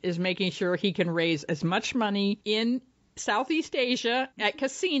concern is making sure he can raise as much money in Southeast Asia at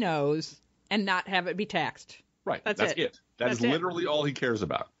casinos and not have it be taxed. Right. That's it. That's literally all he cares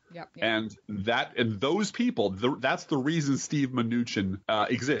about. Yep. And those people, that's the reason Steve Mnuchin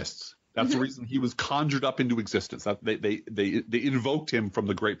exists. That's the reason he was conjured up into existence. They invoked him from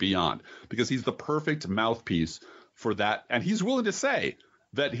the great beyond because he's the perfect mouthpiece for that. And he's willing to say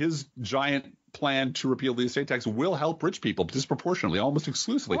that his giant plan to repeal the estate tax will help rich people disproportionately, almost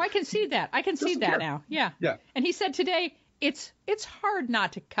exclusively. Oh, I can see that. I can see that now. Yeah. Yeah. And he said today, it's hard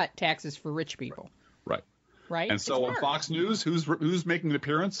not to cut taxes for rich people. Right. Right. And so on Fox News, who's making an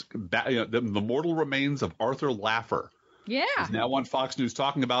appearance? The mortal remains of Arthur Laffer. Yeah. He's now on Fox News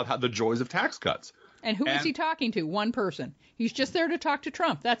talking about the joys of tax cuts. And who is he talking to? One person. He's just there to talk to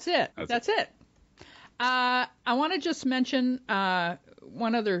Trump. That's it. That's it. I want to just mention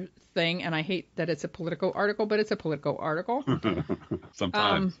one other thing, and I hate that it's a political article, but it's a political article.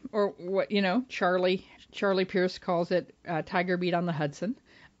 Sometimes. Or what, Charlie Pierce calls it Tiger Beat on the Hudson.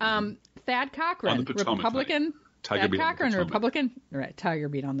 Thad Cochran, Republican. Thad Cochran, Republican. Right, Tiger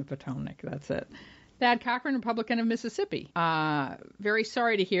Beat on the Potomac. That's it. Thad Cochran, Republican of Mississippi. Very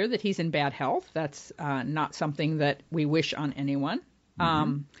sorry to hear that he's in bad health. That's not something that we wish on anyone.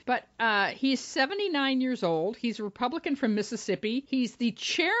 But he's 79 years old. He's a Republican from Mississippi. He's the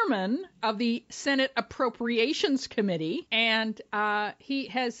chairman of the Senate Appropriations Committee, and he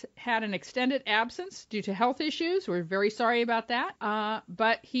has had an extended absence due to health issues. We're very sorry about that.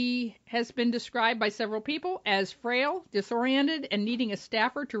 But he has been described by several people as frail, disoriented, and needing a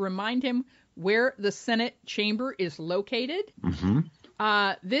staffer to remind him where the Senate chamber is located.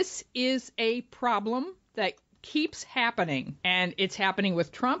 This is a problem that keeps happening, and it's happening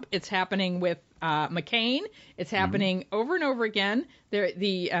with Trump. It's happening with McCain. It's happening over and over again.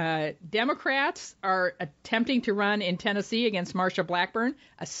 The Democrats are attempting to run in Tennessee against Marsha Blackburn,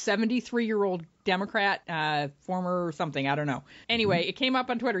 a 73-year-old Democrat, former something, I don't know. Anyway, it came up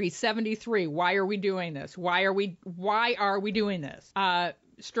on Twitter. He's 73. Why are we doing this? Why are we doing this?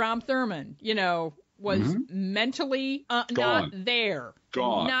 Strom Thurmond, was mentally not there.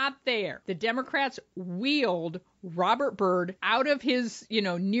 Gone. Not there. The Democrats wheeled Robert Byrd out of his,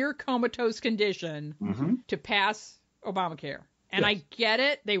 near comatose condition to pass Obamacare. And I get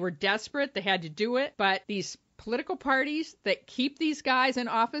it. They were desperate. They had to do it. But these political parties that keep these guys in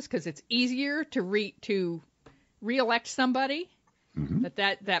office because it's easier to reelect somebody,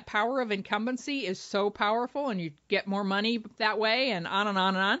 that power of incumbency is so powerful, and you get more money that way, and on and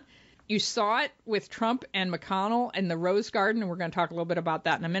on and on. You saw it with Trump and McConnell and the Rose Garden, and we're going to talk a little bit about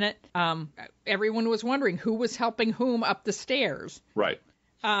that in a minute. Everyone was wondering who was helping whom up the stairs. Right.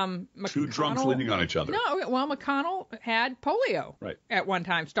 Two drunks leaning on each other. No, well, McConnell had polio at one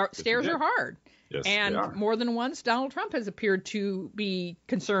time. Stairs are hard. Yes, and they are. more than once, Donald Trump has appeared to be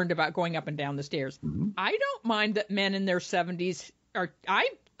concerned about going up and down the stairs. I don't mind that men in their 70s I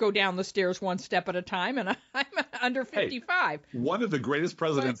go down the stairs one step at a time, and I'm under 55. Hey, one of the greatest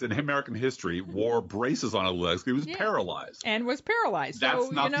presidents in American history wore braces on his legs. He was paralyzed. And was paralyzed. That's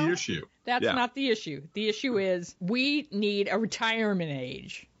so, not the issue. That's not the issue. The issue is we need a retirement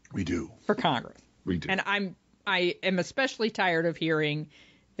age. We do. For Congress. We do. And I am especially tired of hearing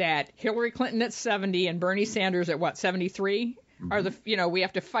that Hillary Clinton at 70 and Bernie Sanders at 73 are the we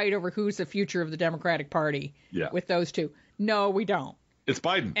have to fight over who's the future of the Democratic Party with those two. No, we don't. It's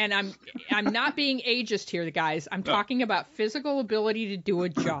Biden. And I'm not being ageist here, guys. I'm talking about physical ability to do a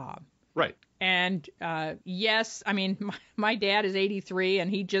job. Right. And yes, I mean, my dad is 83 and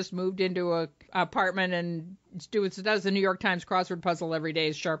he just moved into a apartment and does the New York Times crossword puzzle every day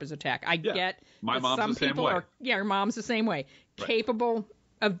as sharp as a tack. I get my mom's some the same people way. Your mom's the same way. Right. Capable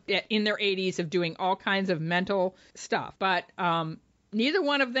of in their 80s of doing all kinds of mental stuff, but neither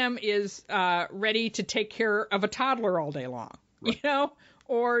one of them is ready to take care of a toddler all day long. Right.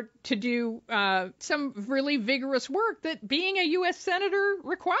 Or to do some really vigorous work that being a U.S. Senator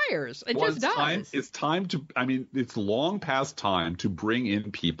requires. It just does. It's long past time to bring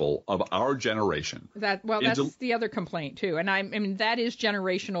in people of our generation. That's the other complaint, too. And I mean, that is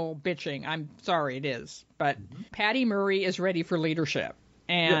generational bitching. I'm sorry, it is. But Patty Murray is ready for leadership.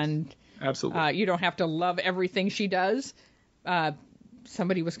 And yes, absolutely. You don't have to love everything she does.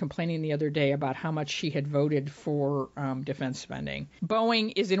 Somebody was complaining the other day about how much she had voted for defense spending.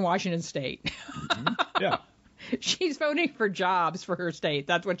 Boeing is in Washington State. Yeah. She's voting for jobs for her state.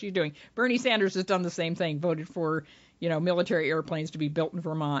 That's what she's doing. Bernie Sanders has done the same thing, voted for, military airplanes to be built in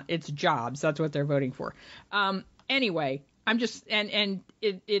Vermont. It's jobs. That's what they're voting for. Anyway, I'm just and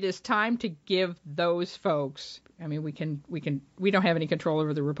it is time to give those folks. I mean, we don't have any control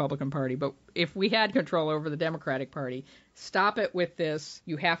over the Republican Party, but if we had control over the Democratic Party, stop it with this.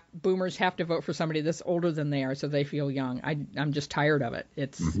 Boomers have to vote for somebody that's older than they are so they feel young. I'm just tired of it.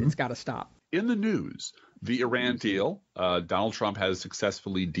 It's got to stop. In the news, the Iran deal, Donald Trump has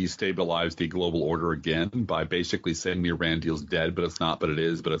successfully destabilized the global order again by basically saying the Iran deal's dead, but it's not, but it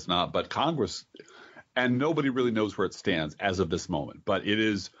is, but it's not. But Congress and nobody really knows where it stands as of this moment. But it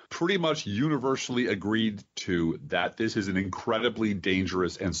is pretty much universally agreed to that this is an incredibly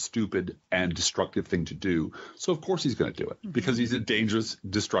dangerous and stupid and destructive thing to do. So, of course, he's going to do it because he's a dangerous,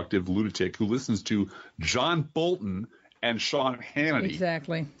 destructive lunatic who listens to John Bolton and Sean Hannity.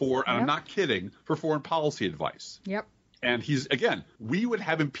 Exactly. And I'm not kidding, for foreign policy advice. Yep. And we would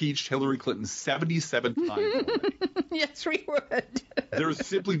have impeached Hillary Clinton 77 times already. Yes, we would. There's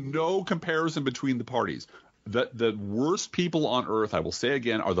simply no comparison between the parties. The worst people on earth, I will say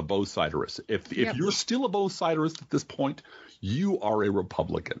again, are the both-siderists. If you're still a both-siderist at this point, you are a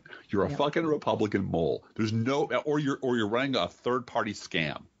Republican. You're a fucking Republican mole. There's or you're running a third-party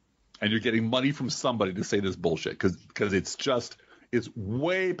scam, and you're getting money from somebody to say this bullshit because it's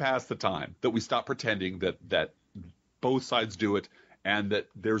way past the time that we stop pretending that both sides do it, and that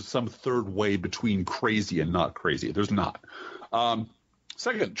there's some third way between crazy and not crazy. There's not.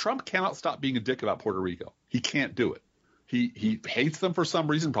 Second, Trump cannot stop being a dick about Puerto Rico. He can't do it. He hates them for some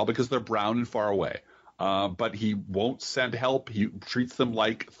reason, probably because they're brown and far away. But he won't send help. He treats them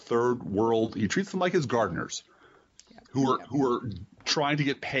like third world. He treats them like his gardeners, who are trying to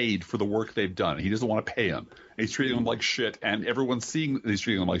get paid for the work they've done. He doesn't want to pay them. And he's treating them like shit, and everyone's seeing that he's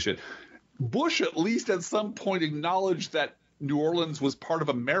treating them like shit. Bush at least at some point acknowledged that New Orleans was part of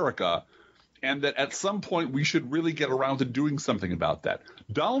America and that at some point we should really get around to doing something about that.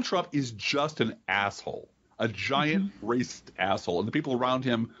 Donald Trump is just an asshole, a giant racist asshole, and the people around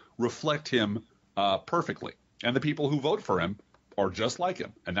him reflect him perfectly. And the people who vote for him are just like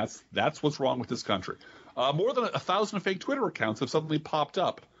him, and that's what's wrong with this country. More than 1,000 fake Twitter accounts have suddenly popped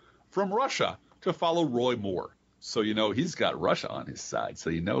up from Russia to follow Roy Moore. So, he's got Russia on his side. So,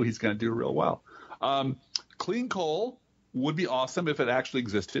 he's going to do real well. Clean coal would be awesome if it actually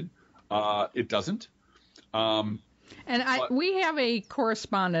existed. It doesn't. We have a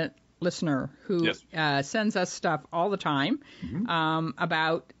correspondent listener who sends us stuff all the time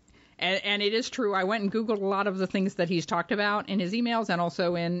about, and it is true, I went and Googled a lot of the things that he's talked about in his emails and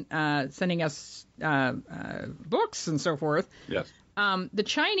also in sending us books and so forth. Yes. The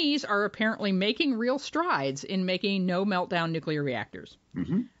Chinese are apparently making real strides in making no meltdown nuclear reactors.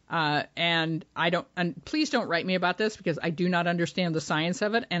 And please don't write me about this because I do not understand the science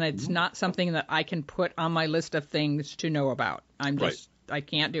of it, and it's not something that I can put on my list of things to know about. I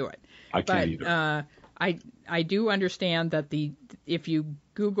can't do it. I can't either. I do understand that if you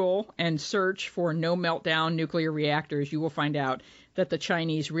Google and search for no meltdown nuclear reactors, you will find out that the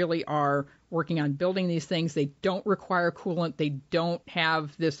Chinese really are working on building these things. They don't require coolant. They don't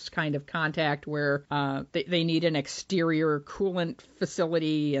have this kind of contact where they need an exterior coolant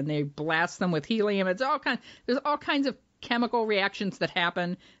facility, and they blast them with helium. There's all kinds of chemical reactions that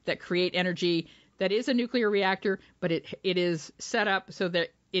happen that create energy. That is a nuclear reactor, but it is set up so that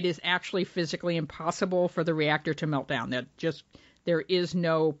it is actually physically impossible for the reactor to melt down. There is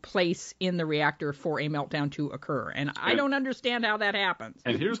no place in the reactor for a meltdown to occur. And I don't understand how that happens.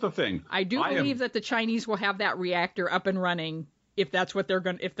 And here's the thing. I do believe that the Chinese will have that reactor up and running if that's what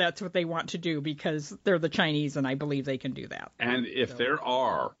they want to do, because they're the Chinese and I believe they can do that. And if there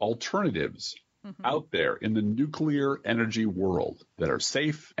are alternatives out there in the nuclear energy world that are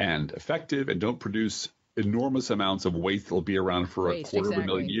safe and effective and don't produce enormous amounts of waste that'll be around for a quarter of a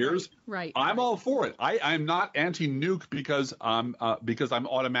million years. Right. I'm all for it. I'm not anti-nuke because I'm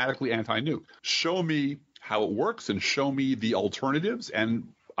automatically anti-nuke. Show me how it works and show me the alternatives, and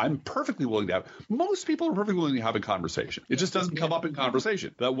I'm perfectly willing to have. Most people are perfectly willing to have a conversation. It just doesn't come up in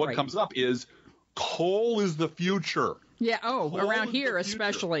conversation. That what comes up is coal is the future. Yeah. Oh, around here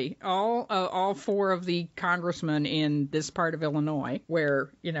especially, all four of the congressmen in this part of Illinois, where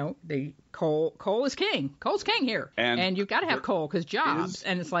the coal is king. Coal's king here, and you've got to have coal because jobs.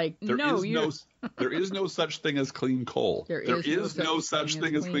 And it's like there is no such thing as clean coal. There is no such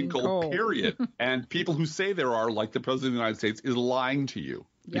thing as clean coal. Period. And people who say there are, like the president of the United States, is lying to you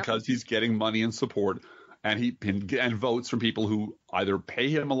because he's getting money and support, and votes from people who either pay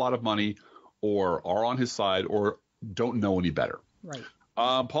him a lot of money or are on his side or don't know any better. Right.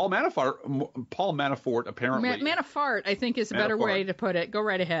 Paul Manafort apparently. Manafort, I think, is a better way to put it. Go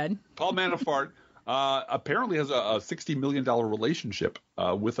right ahead. Paul Manafort apparently has a $60 million relationship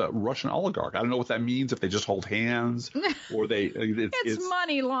with a Russian oligarch. I don't know what that means, if they just hold hands or they. It's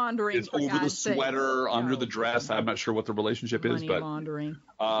money laundering. It's over the sweater, under the dress. I'm not sure what the relationship is. Money laundering.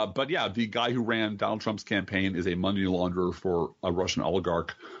 But yeah, the guy who ran Donald Trump's campaign is a money launderer for a Russian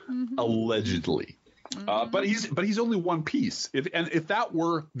oligarch, allegedly. But he's only one piece. If that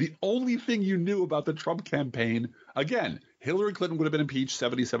were the only thing you knew about the Trump campaign, again, Hillary Clinton would have been impeached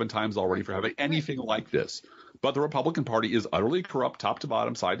 77 times already for having anything like this. But the Republican Party is utterly corrupt, top to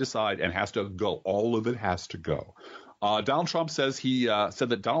bottom, side to side, and has to go. All of it has to go. Donald Trump says said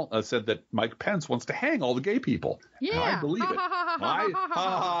that Mike Pence wants to hang all the gay people. Yeah, and I believe it.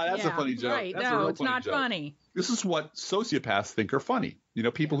 That's a funny joke. Right. That's no, it's not joke. Funny. This is what sociopaths think are funny.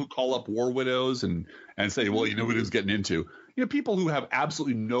 People who call up war widows and say, well, you know what he was getting into. People who have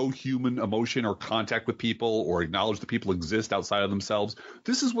absolutely no human emotion or contact with people or acknowledge that people exist outside of themselves.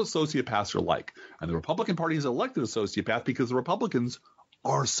 This is what sociopaths are like. And the Republican Party has elected a sociopath because the Republicans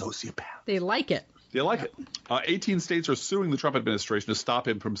are sociopaths. They like it. They like it. 18 states are suing the Trump administration to stop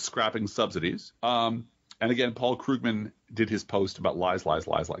him from scrapping subsidies. And again, Paul Krugman did his post about lies,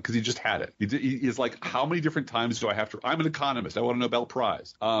 because he just had it. He's like, how many different times do I have to – I'm an economist. I want a Nobel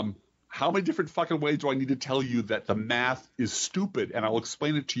Prize. How many different fucking ways do I need to tell you that the math is stupid, and I'll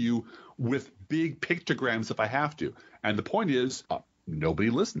explain it to you with big pictograms if I have to? And the point is nobody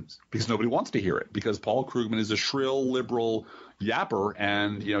listens because nobody wants to hear it, because Paul Krugman is a shrill liberal yapper,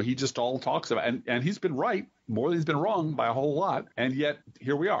 and he just all talks about – and he's been right more than he's been wrong by a whole lot, and yet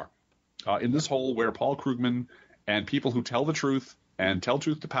here we are. In this hole where Paul Krugman and people who tell the truth and tell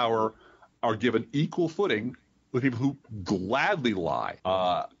truth to power are given equal footing with people who gladly lie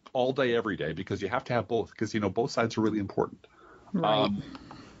all day, every day, because you have to have both, because, both sides are really important. Right.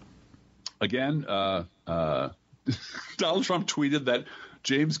 Again, Donald Trump tweeted that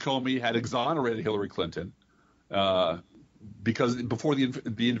James Comey had exonerated Hillary Clinton because before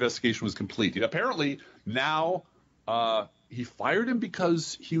the investigation was complete. Apparently now he fired him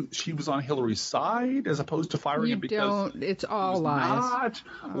because she was on Hillary's side, as opposed to firing him because it's all lies.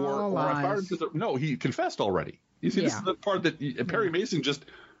 Or I fired him because no, he confessed already. You see, this is the part that Perry Mason just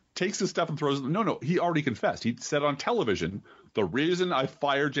takes his stuff and throws it. No, he already confessed. He said on television, the reason I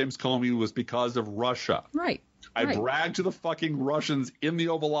fired James Comey was because of Russia. Right. I bragged to the fucking Russians in the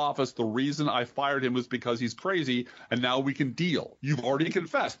Oval Office. The reason I fired him was because he's crazy, and now we can deal. You've already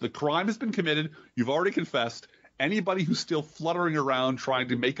confessed. The crime has been committed. You've already confessed. Anybody who's still fluttering around trying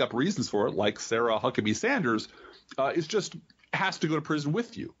to make up reasons for it, like Sarah Huckabee Sanders, has to go to prison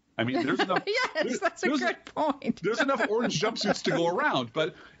with you. I mean, there's enough. Yes, that's a good point. There's enough orange jumpsuits to go around,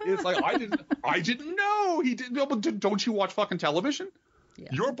 but it's like I didn't know he didn't know. But don't you watch fucking television? Yeah.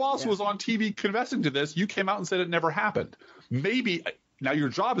 Your boss was on TV confessing to this. You came out and said it never happened. Maybe now your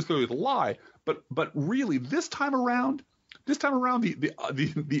job is clearly to lie, but really this time around,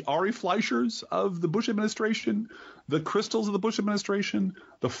 the Ari Fleischers of the Bush administration, the Crystals of the Bush administration,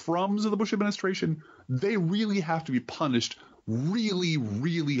 the Frums of the Bush administration, they really have to be punished really,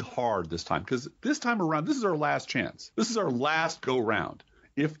 really hard this time, because this time around, this is our last chance. This is our last go round.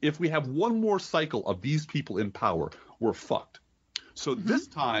 If we have one more cycle of these people in power, we're fucked. So this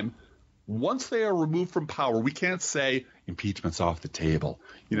time, once they are removed from power, we can't say impeachment's off the table.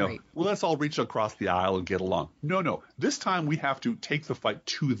 Well, let's all reach across the aisle and get along. No. This time we have to take the fight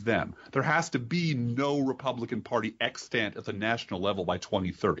to them. There has to be no Republican Party extant at the national level by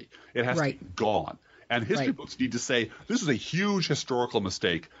 2030. It has to be gone. And history books need to say this is a huge historical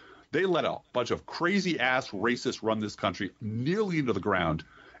mistake. They let a bunch of crazy-ass racists run this country nearly into the ground,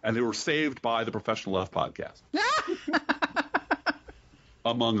 and they were saved by the Professional Left podcast,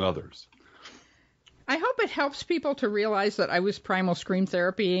 among others. I hope it helps people to realize that I was primal scream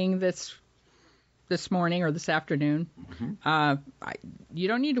therapying this morning or this afternoon. You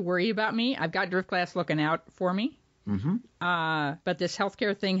don't need to worry about me. I've got Driftglass looking out for me. But this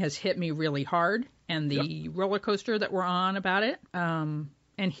healthcare thing has hit me really hard, and the roller coaster that we're on about it.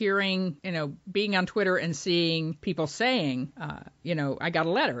 And hearing, being on Twitter and seeing people saying, I got a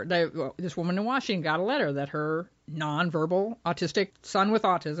letter. This woman in Washington got a letter that her nonverbal autistic son with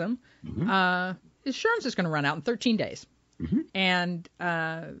autism, insurance is going to run out in 13 days. And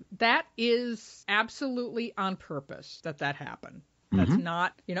that is absolutely on purpose that happened. That's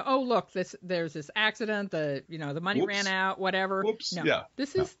not, oh, look, there's this accident, the money ran out, whatever. No,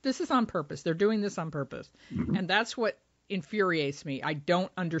 this is on purpose. They're doing this on purpose. And that's what infuriates me. I don't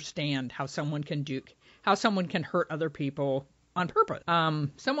understand how someone can hurt other people on purpose.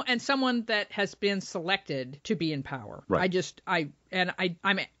 Someone that has been selected to be in power. Right.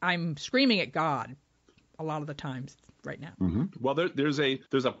 I'm screaming at God a lot of the times right now. Well, there's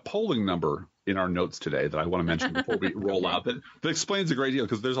a polling number in our notes today that I want to mention before we roll out that explains a great deal,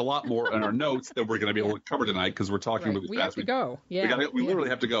 because there's a lot more in our notes that we're going to be able to cover tonight, because we're talking really fast. We have to go. Yeah. We literally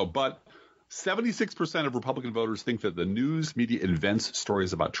have to go. But 76% of Republican voters think that the news media invents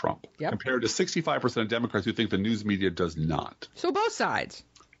stories about Trump, compared to 65% of Democrats who think the news media does not. So both sides.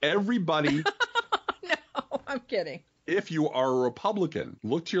 Everybody. No, I'm kidding. If you are a Republican,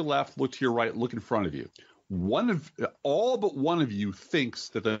 look to your left, look to your right, look in front of you. All but one of you thinks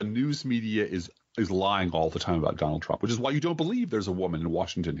that the news media is lying all the time about Donald Trump, which is why you don't believe there's a woman in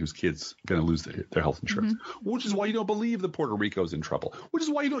Washington whose kid's going to lose their health insurance, which is why you don't believe that Puerto Rico's in trouble, which is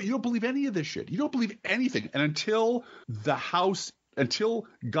why you don't believe any of this shit. You don't believe anything. And until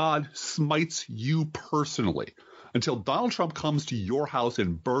God smites you personally, until Donald Trump comes to your house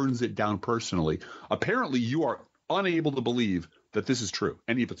and burns it down personally, apparently you are unable to believe that this is true,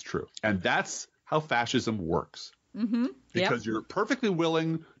 any of it's true. And that's how fascism works. Because you're perfectly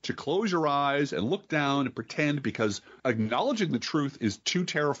willing to close your eyes and look down and pretend, because acknowledging the truth is too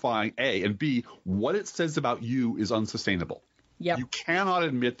terrifying, A, and B, what it says about you is unsustainable. You cannot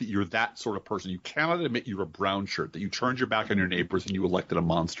admit that you're that sort of person. You cannot admit you're a brown shirt, that you turned your back on your neighbors and you elected a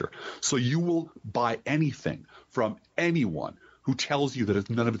monster. So you will buy anything from anyone who tells you that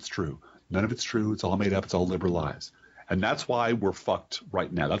none of it's true. None of it's true. It's all made up. It's all liberal lies. And that's why we're fucked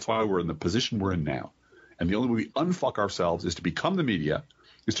right now. That's why we're in the position we're in now. And the only way we unfuck ourselves is to become the media,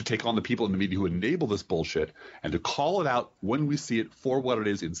 is to take on the people in the media who enable this bullshit, and to call it out when we see it for what it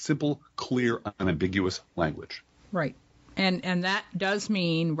is in simple, clear, unambiguous language. Right. And that does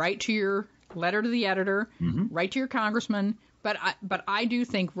mean write to your letter to the editor, write to your congressman. But I do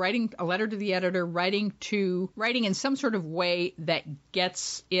think writing a letter to the editor, writing in some sort of way that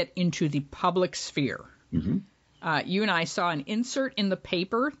gets it into the public sphere. You and I saw an insert in the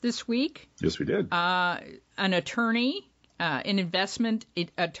paper this week. Yes, we did. An attorney, an investment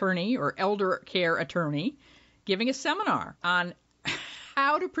attorney or elder care attorney, giving a seminar on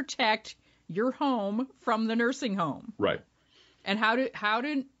how to protect your home from the nursing home. Right. And how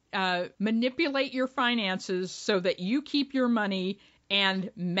to manipulate your finances so that you keep your money and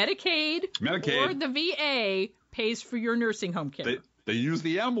Medicaid or the VA pays for your nursing home care. They use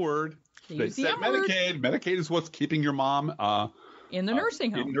the M word. They said Medicaid. Medicaid is what's keeping your mom in the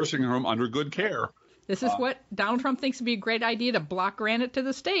nursing home. In nursing home under good care. This is what Donald Trump thinks would be a great idea, to block grant it to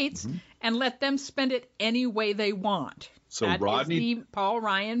the states and let them spend it any way they want. So that is the Paul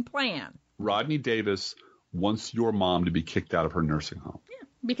Ryan plan. Rodney Davis wants your mom to be kicked out of her nursing home. Yeah,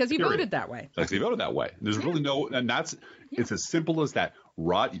 because he voted that way. Because he voted that way. There's really it's as simple as that.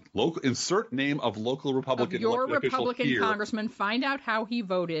 Insert name of local Republican. Of your Republican congressman. Find out how he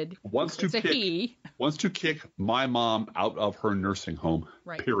voted. Wants to kick my mom out of her nursing home.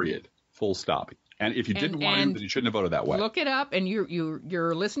 Right. Period. Full stop. And if you didn't want him, then you shouldn't have voted that way. Look it up, and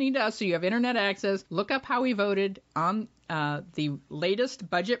you're listening to us, so you have internet access. Look up how he voted on the latest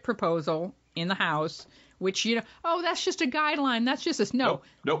budget proposal in the House, which that's just a guideline. That's just this. No,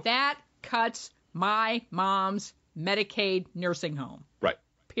 nope. That cuts my mom's Medicaid, nursing home. Right.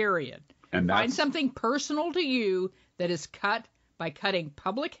 Period. And find something personal to you that is cut by cutting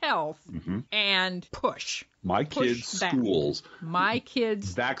public health and push. My kids' schools. My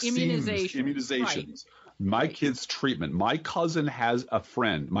kids' vaccines, immunizations. Right. My kids' treatment. My cousin has a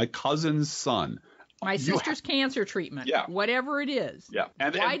friend. My cousin's son. My sister's cancer treatment. Yeah. Whatever it is. Yeah.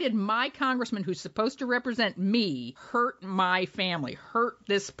 Why did my congressman, who's supposed to represent me, hurt my family, hurt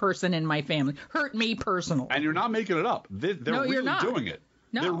this person in my family, hurt me personally? And you're not making it up. They're really doing it.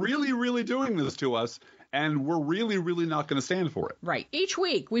 No. They're really, really doing this to us. And we're really, really not going to stand for it. Right. Each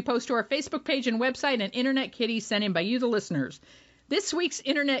week, we post to our Facebook page and website an Internet Kitty sent in by you, the listeners. This week's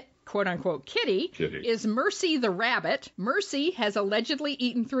Internet, quote-unquote, kitty is Mercy the Rabbit. Mercy has allegedly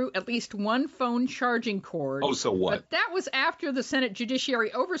eaten through at least one phone charging cord. Oh, so what? But that was after the Senate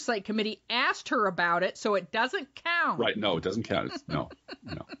Judiciary Oversight Committee asked her about it, so it doesn't count. Right. No, it doesn't count. No.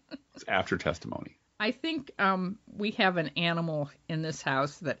 It's after testimony. I think we have an animal in this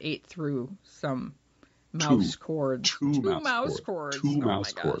house that ate through some mouse cords. Two mouse cords.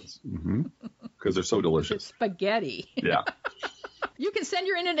 Because they're so delicious. It's spaghetti. Yeah. You can send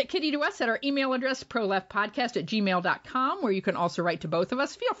your Internet Kitty to us at our email address, proleftpodcast@gmail.com, where you can also write to both of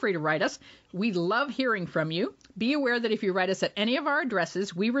us. Feel free to write us. We love hearing from you. Be aware that if you write us at any of our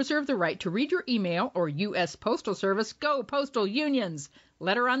addresses, we reserve the right to read your email or U.S. Postal Service. Go Postal Unions!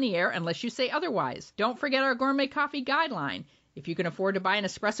 Letter on the air unless you say otherwise. Don't forget our gourmet coffee guideline. If you can afford to buy an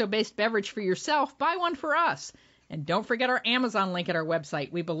espresso-based beverage for yourself, buy one for us. And don't forget our Amazon link at our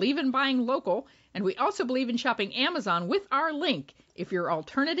website. We believe in buying local, and we also believe in shopping Amazon with our link if your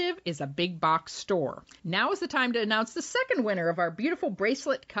alternative is a big box store. Now is the time to announce the second winner of our beautiful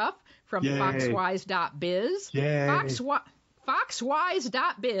bracelet cuff from foxwise.biz.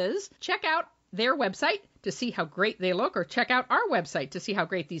 Foxwise.biz. Check out their website to see how great they look, or check out our website to see how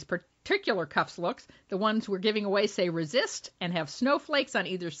great these particular cuffs looks. The ones we're giving away say resist and have snowflakes on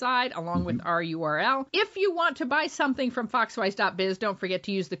either side along with our URL. If you want to buy something from foxwise.biz, don't forget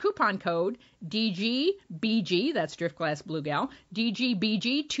to use the coupon code DGBG, that's Driftglass Blue Gal,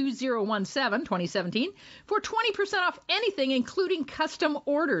 DGBG 2017, 2017, for 20% off anything, including custom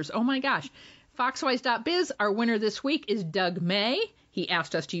orders. Oh my gosh. Foxwise.biz, our winner this week is Doug May. He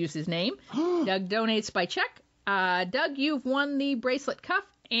asked us to use his name. Doug donates by check. Doug, you've won the bracelet cuff,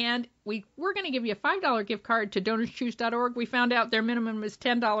 and we're going to give you a $5 gift card to DonorsChoose.org. We found out their minimum is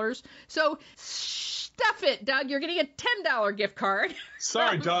 $10. So stuff it, Doug. You're going to get a $10 gift card.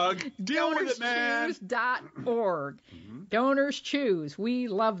 Sorry, Doug. Deal with it, man. DonorsChoose.org. Donors Choose. We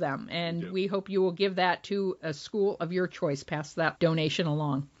love them, and we hope you will give that to a school of your choice. Pass that donation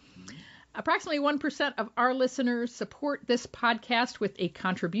along. Approximately 1% of our listeners support this podcast with a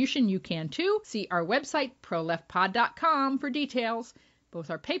contribution. You can too. See our website, proleftpod.com, for details. Both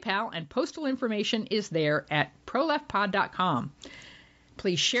our PayPal and postal information is there at proleftpod.com.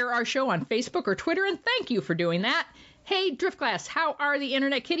 Please share our show on Facebook or Twitter, and thank you for doing that. Hey, Driftglass, how are the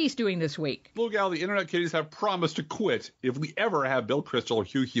Internet Kitties doing this week? Blue Gal, the Internet Kitties have promised to quit if we ever have Bill Kristol or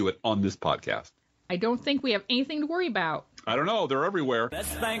Hugh Hewitt on this podcast. I don't think we have anything to worry about. I don't know. They're everywhere. Let's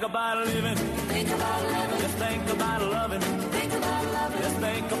think about living. Think about living. Let's think about loving. Think about loving. Let's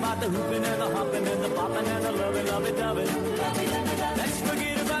think about the hooping and the hopping and the popping and the lovey-dovey. Let's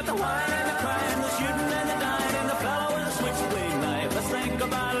forget about the wine and the crying, the shooting and the dying, and the fellow with the switchblade knife. Let's think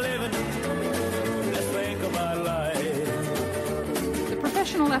about living. Let's think about life. The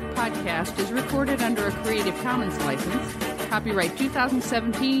Professional Left Podcast is recorded under a Creative Commons license. Copyright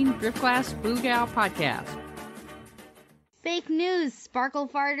 2017 Driftglass Blue Gal Podcast. Fake news, sparkle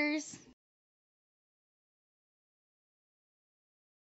farters.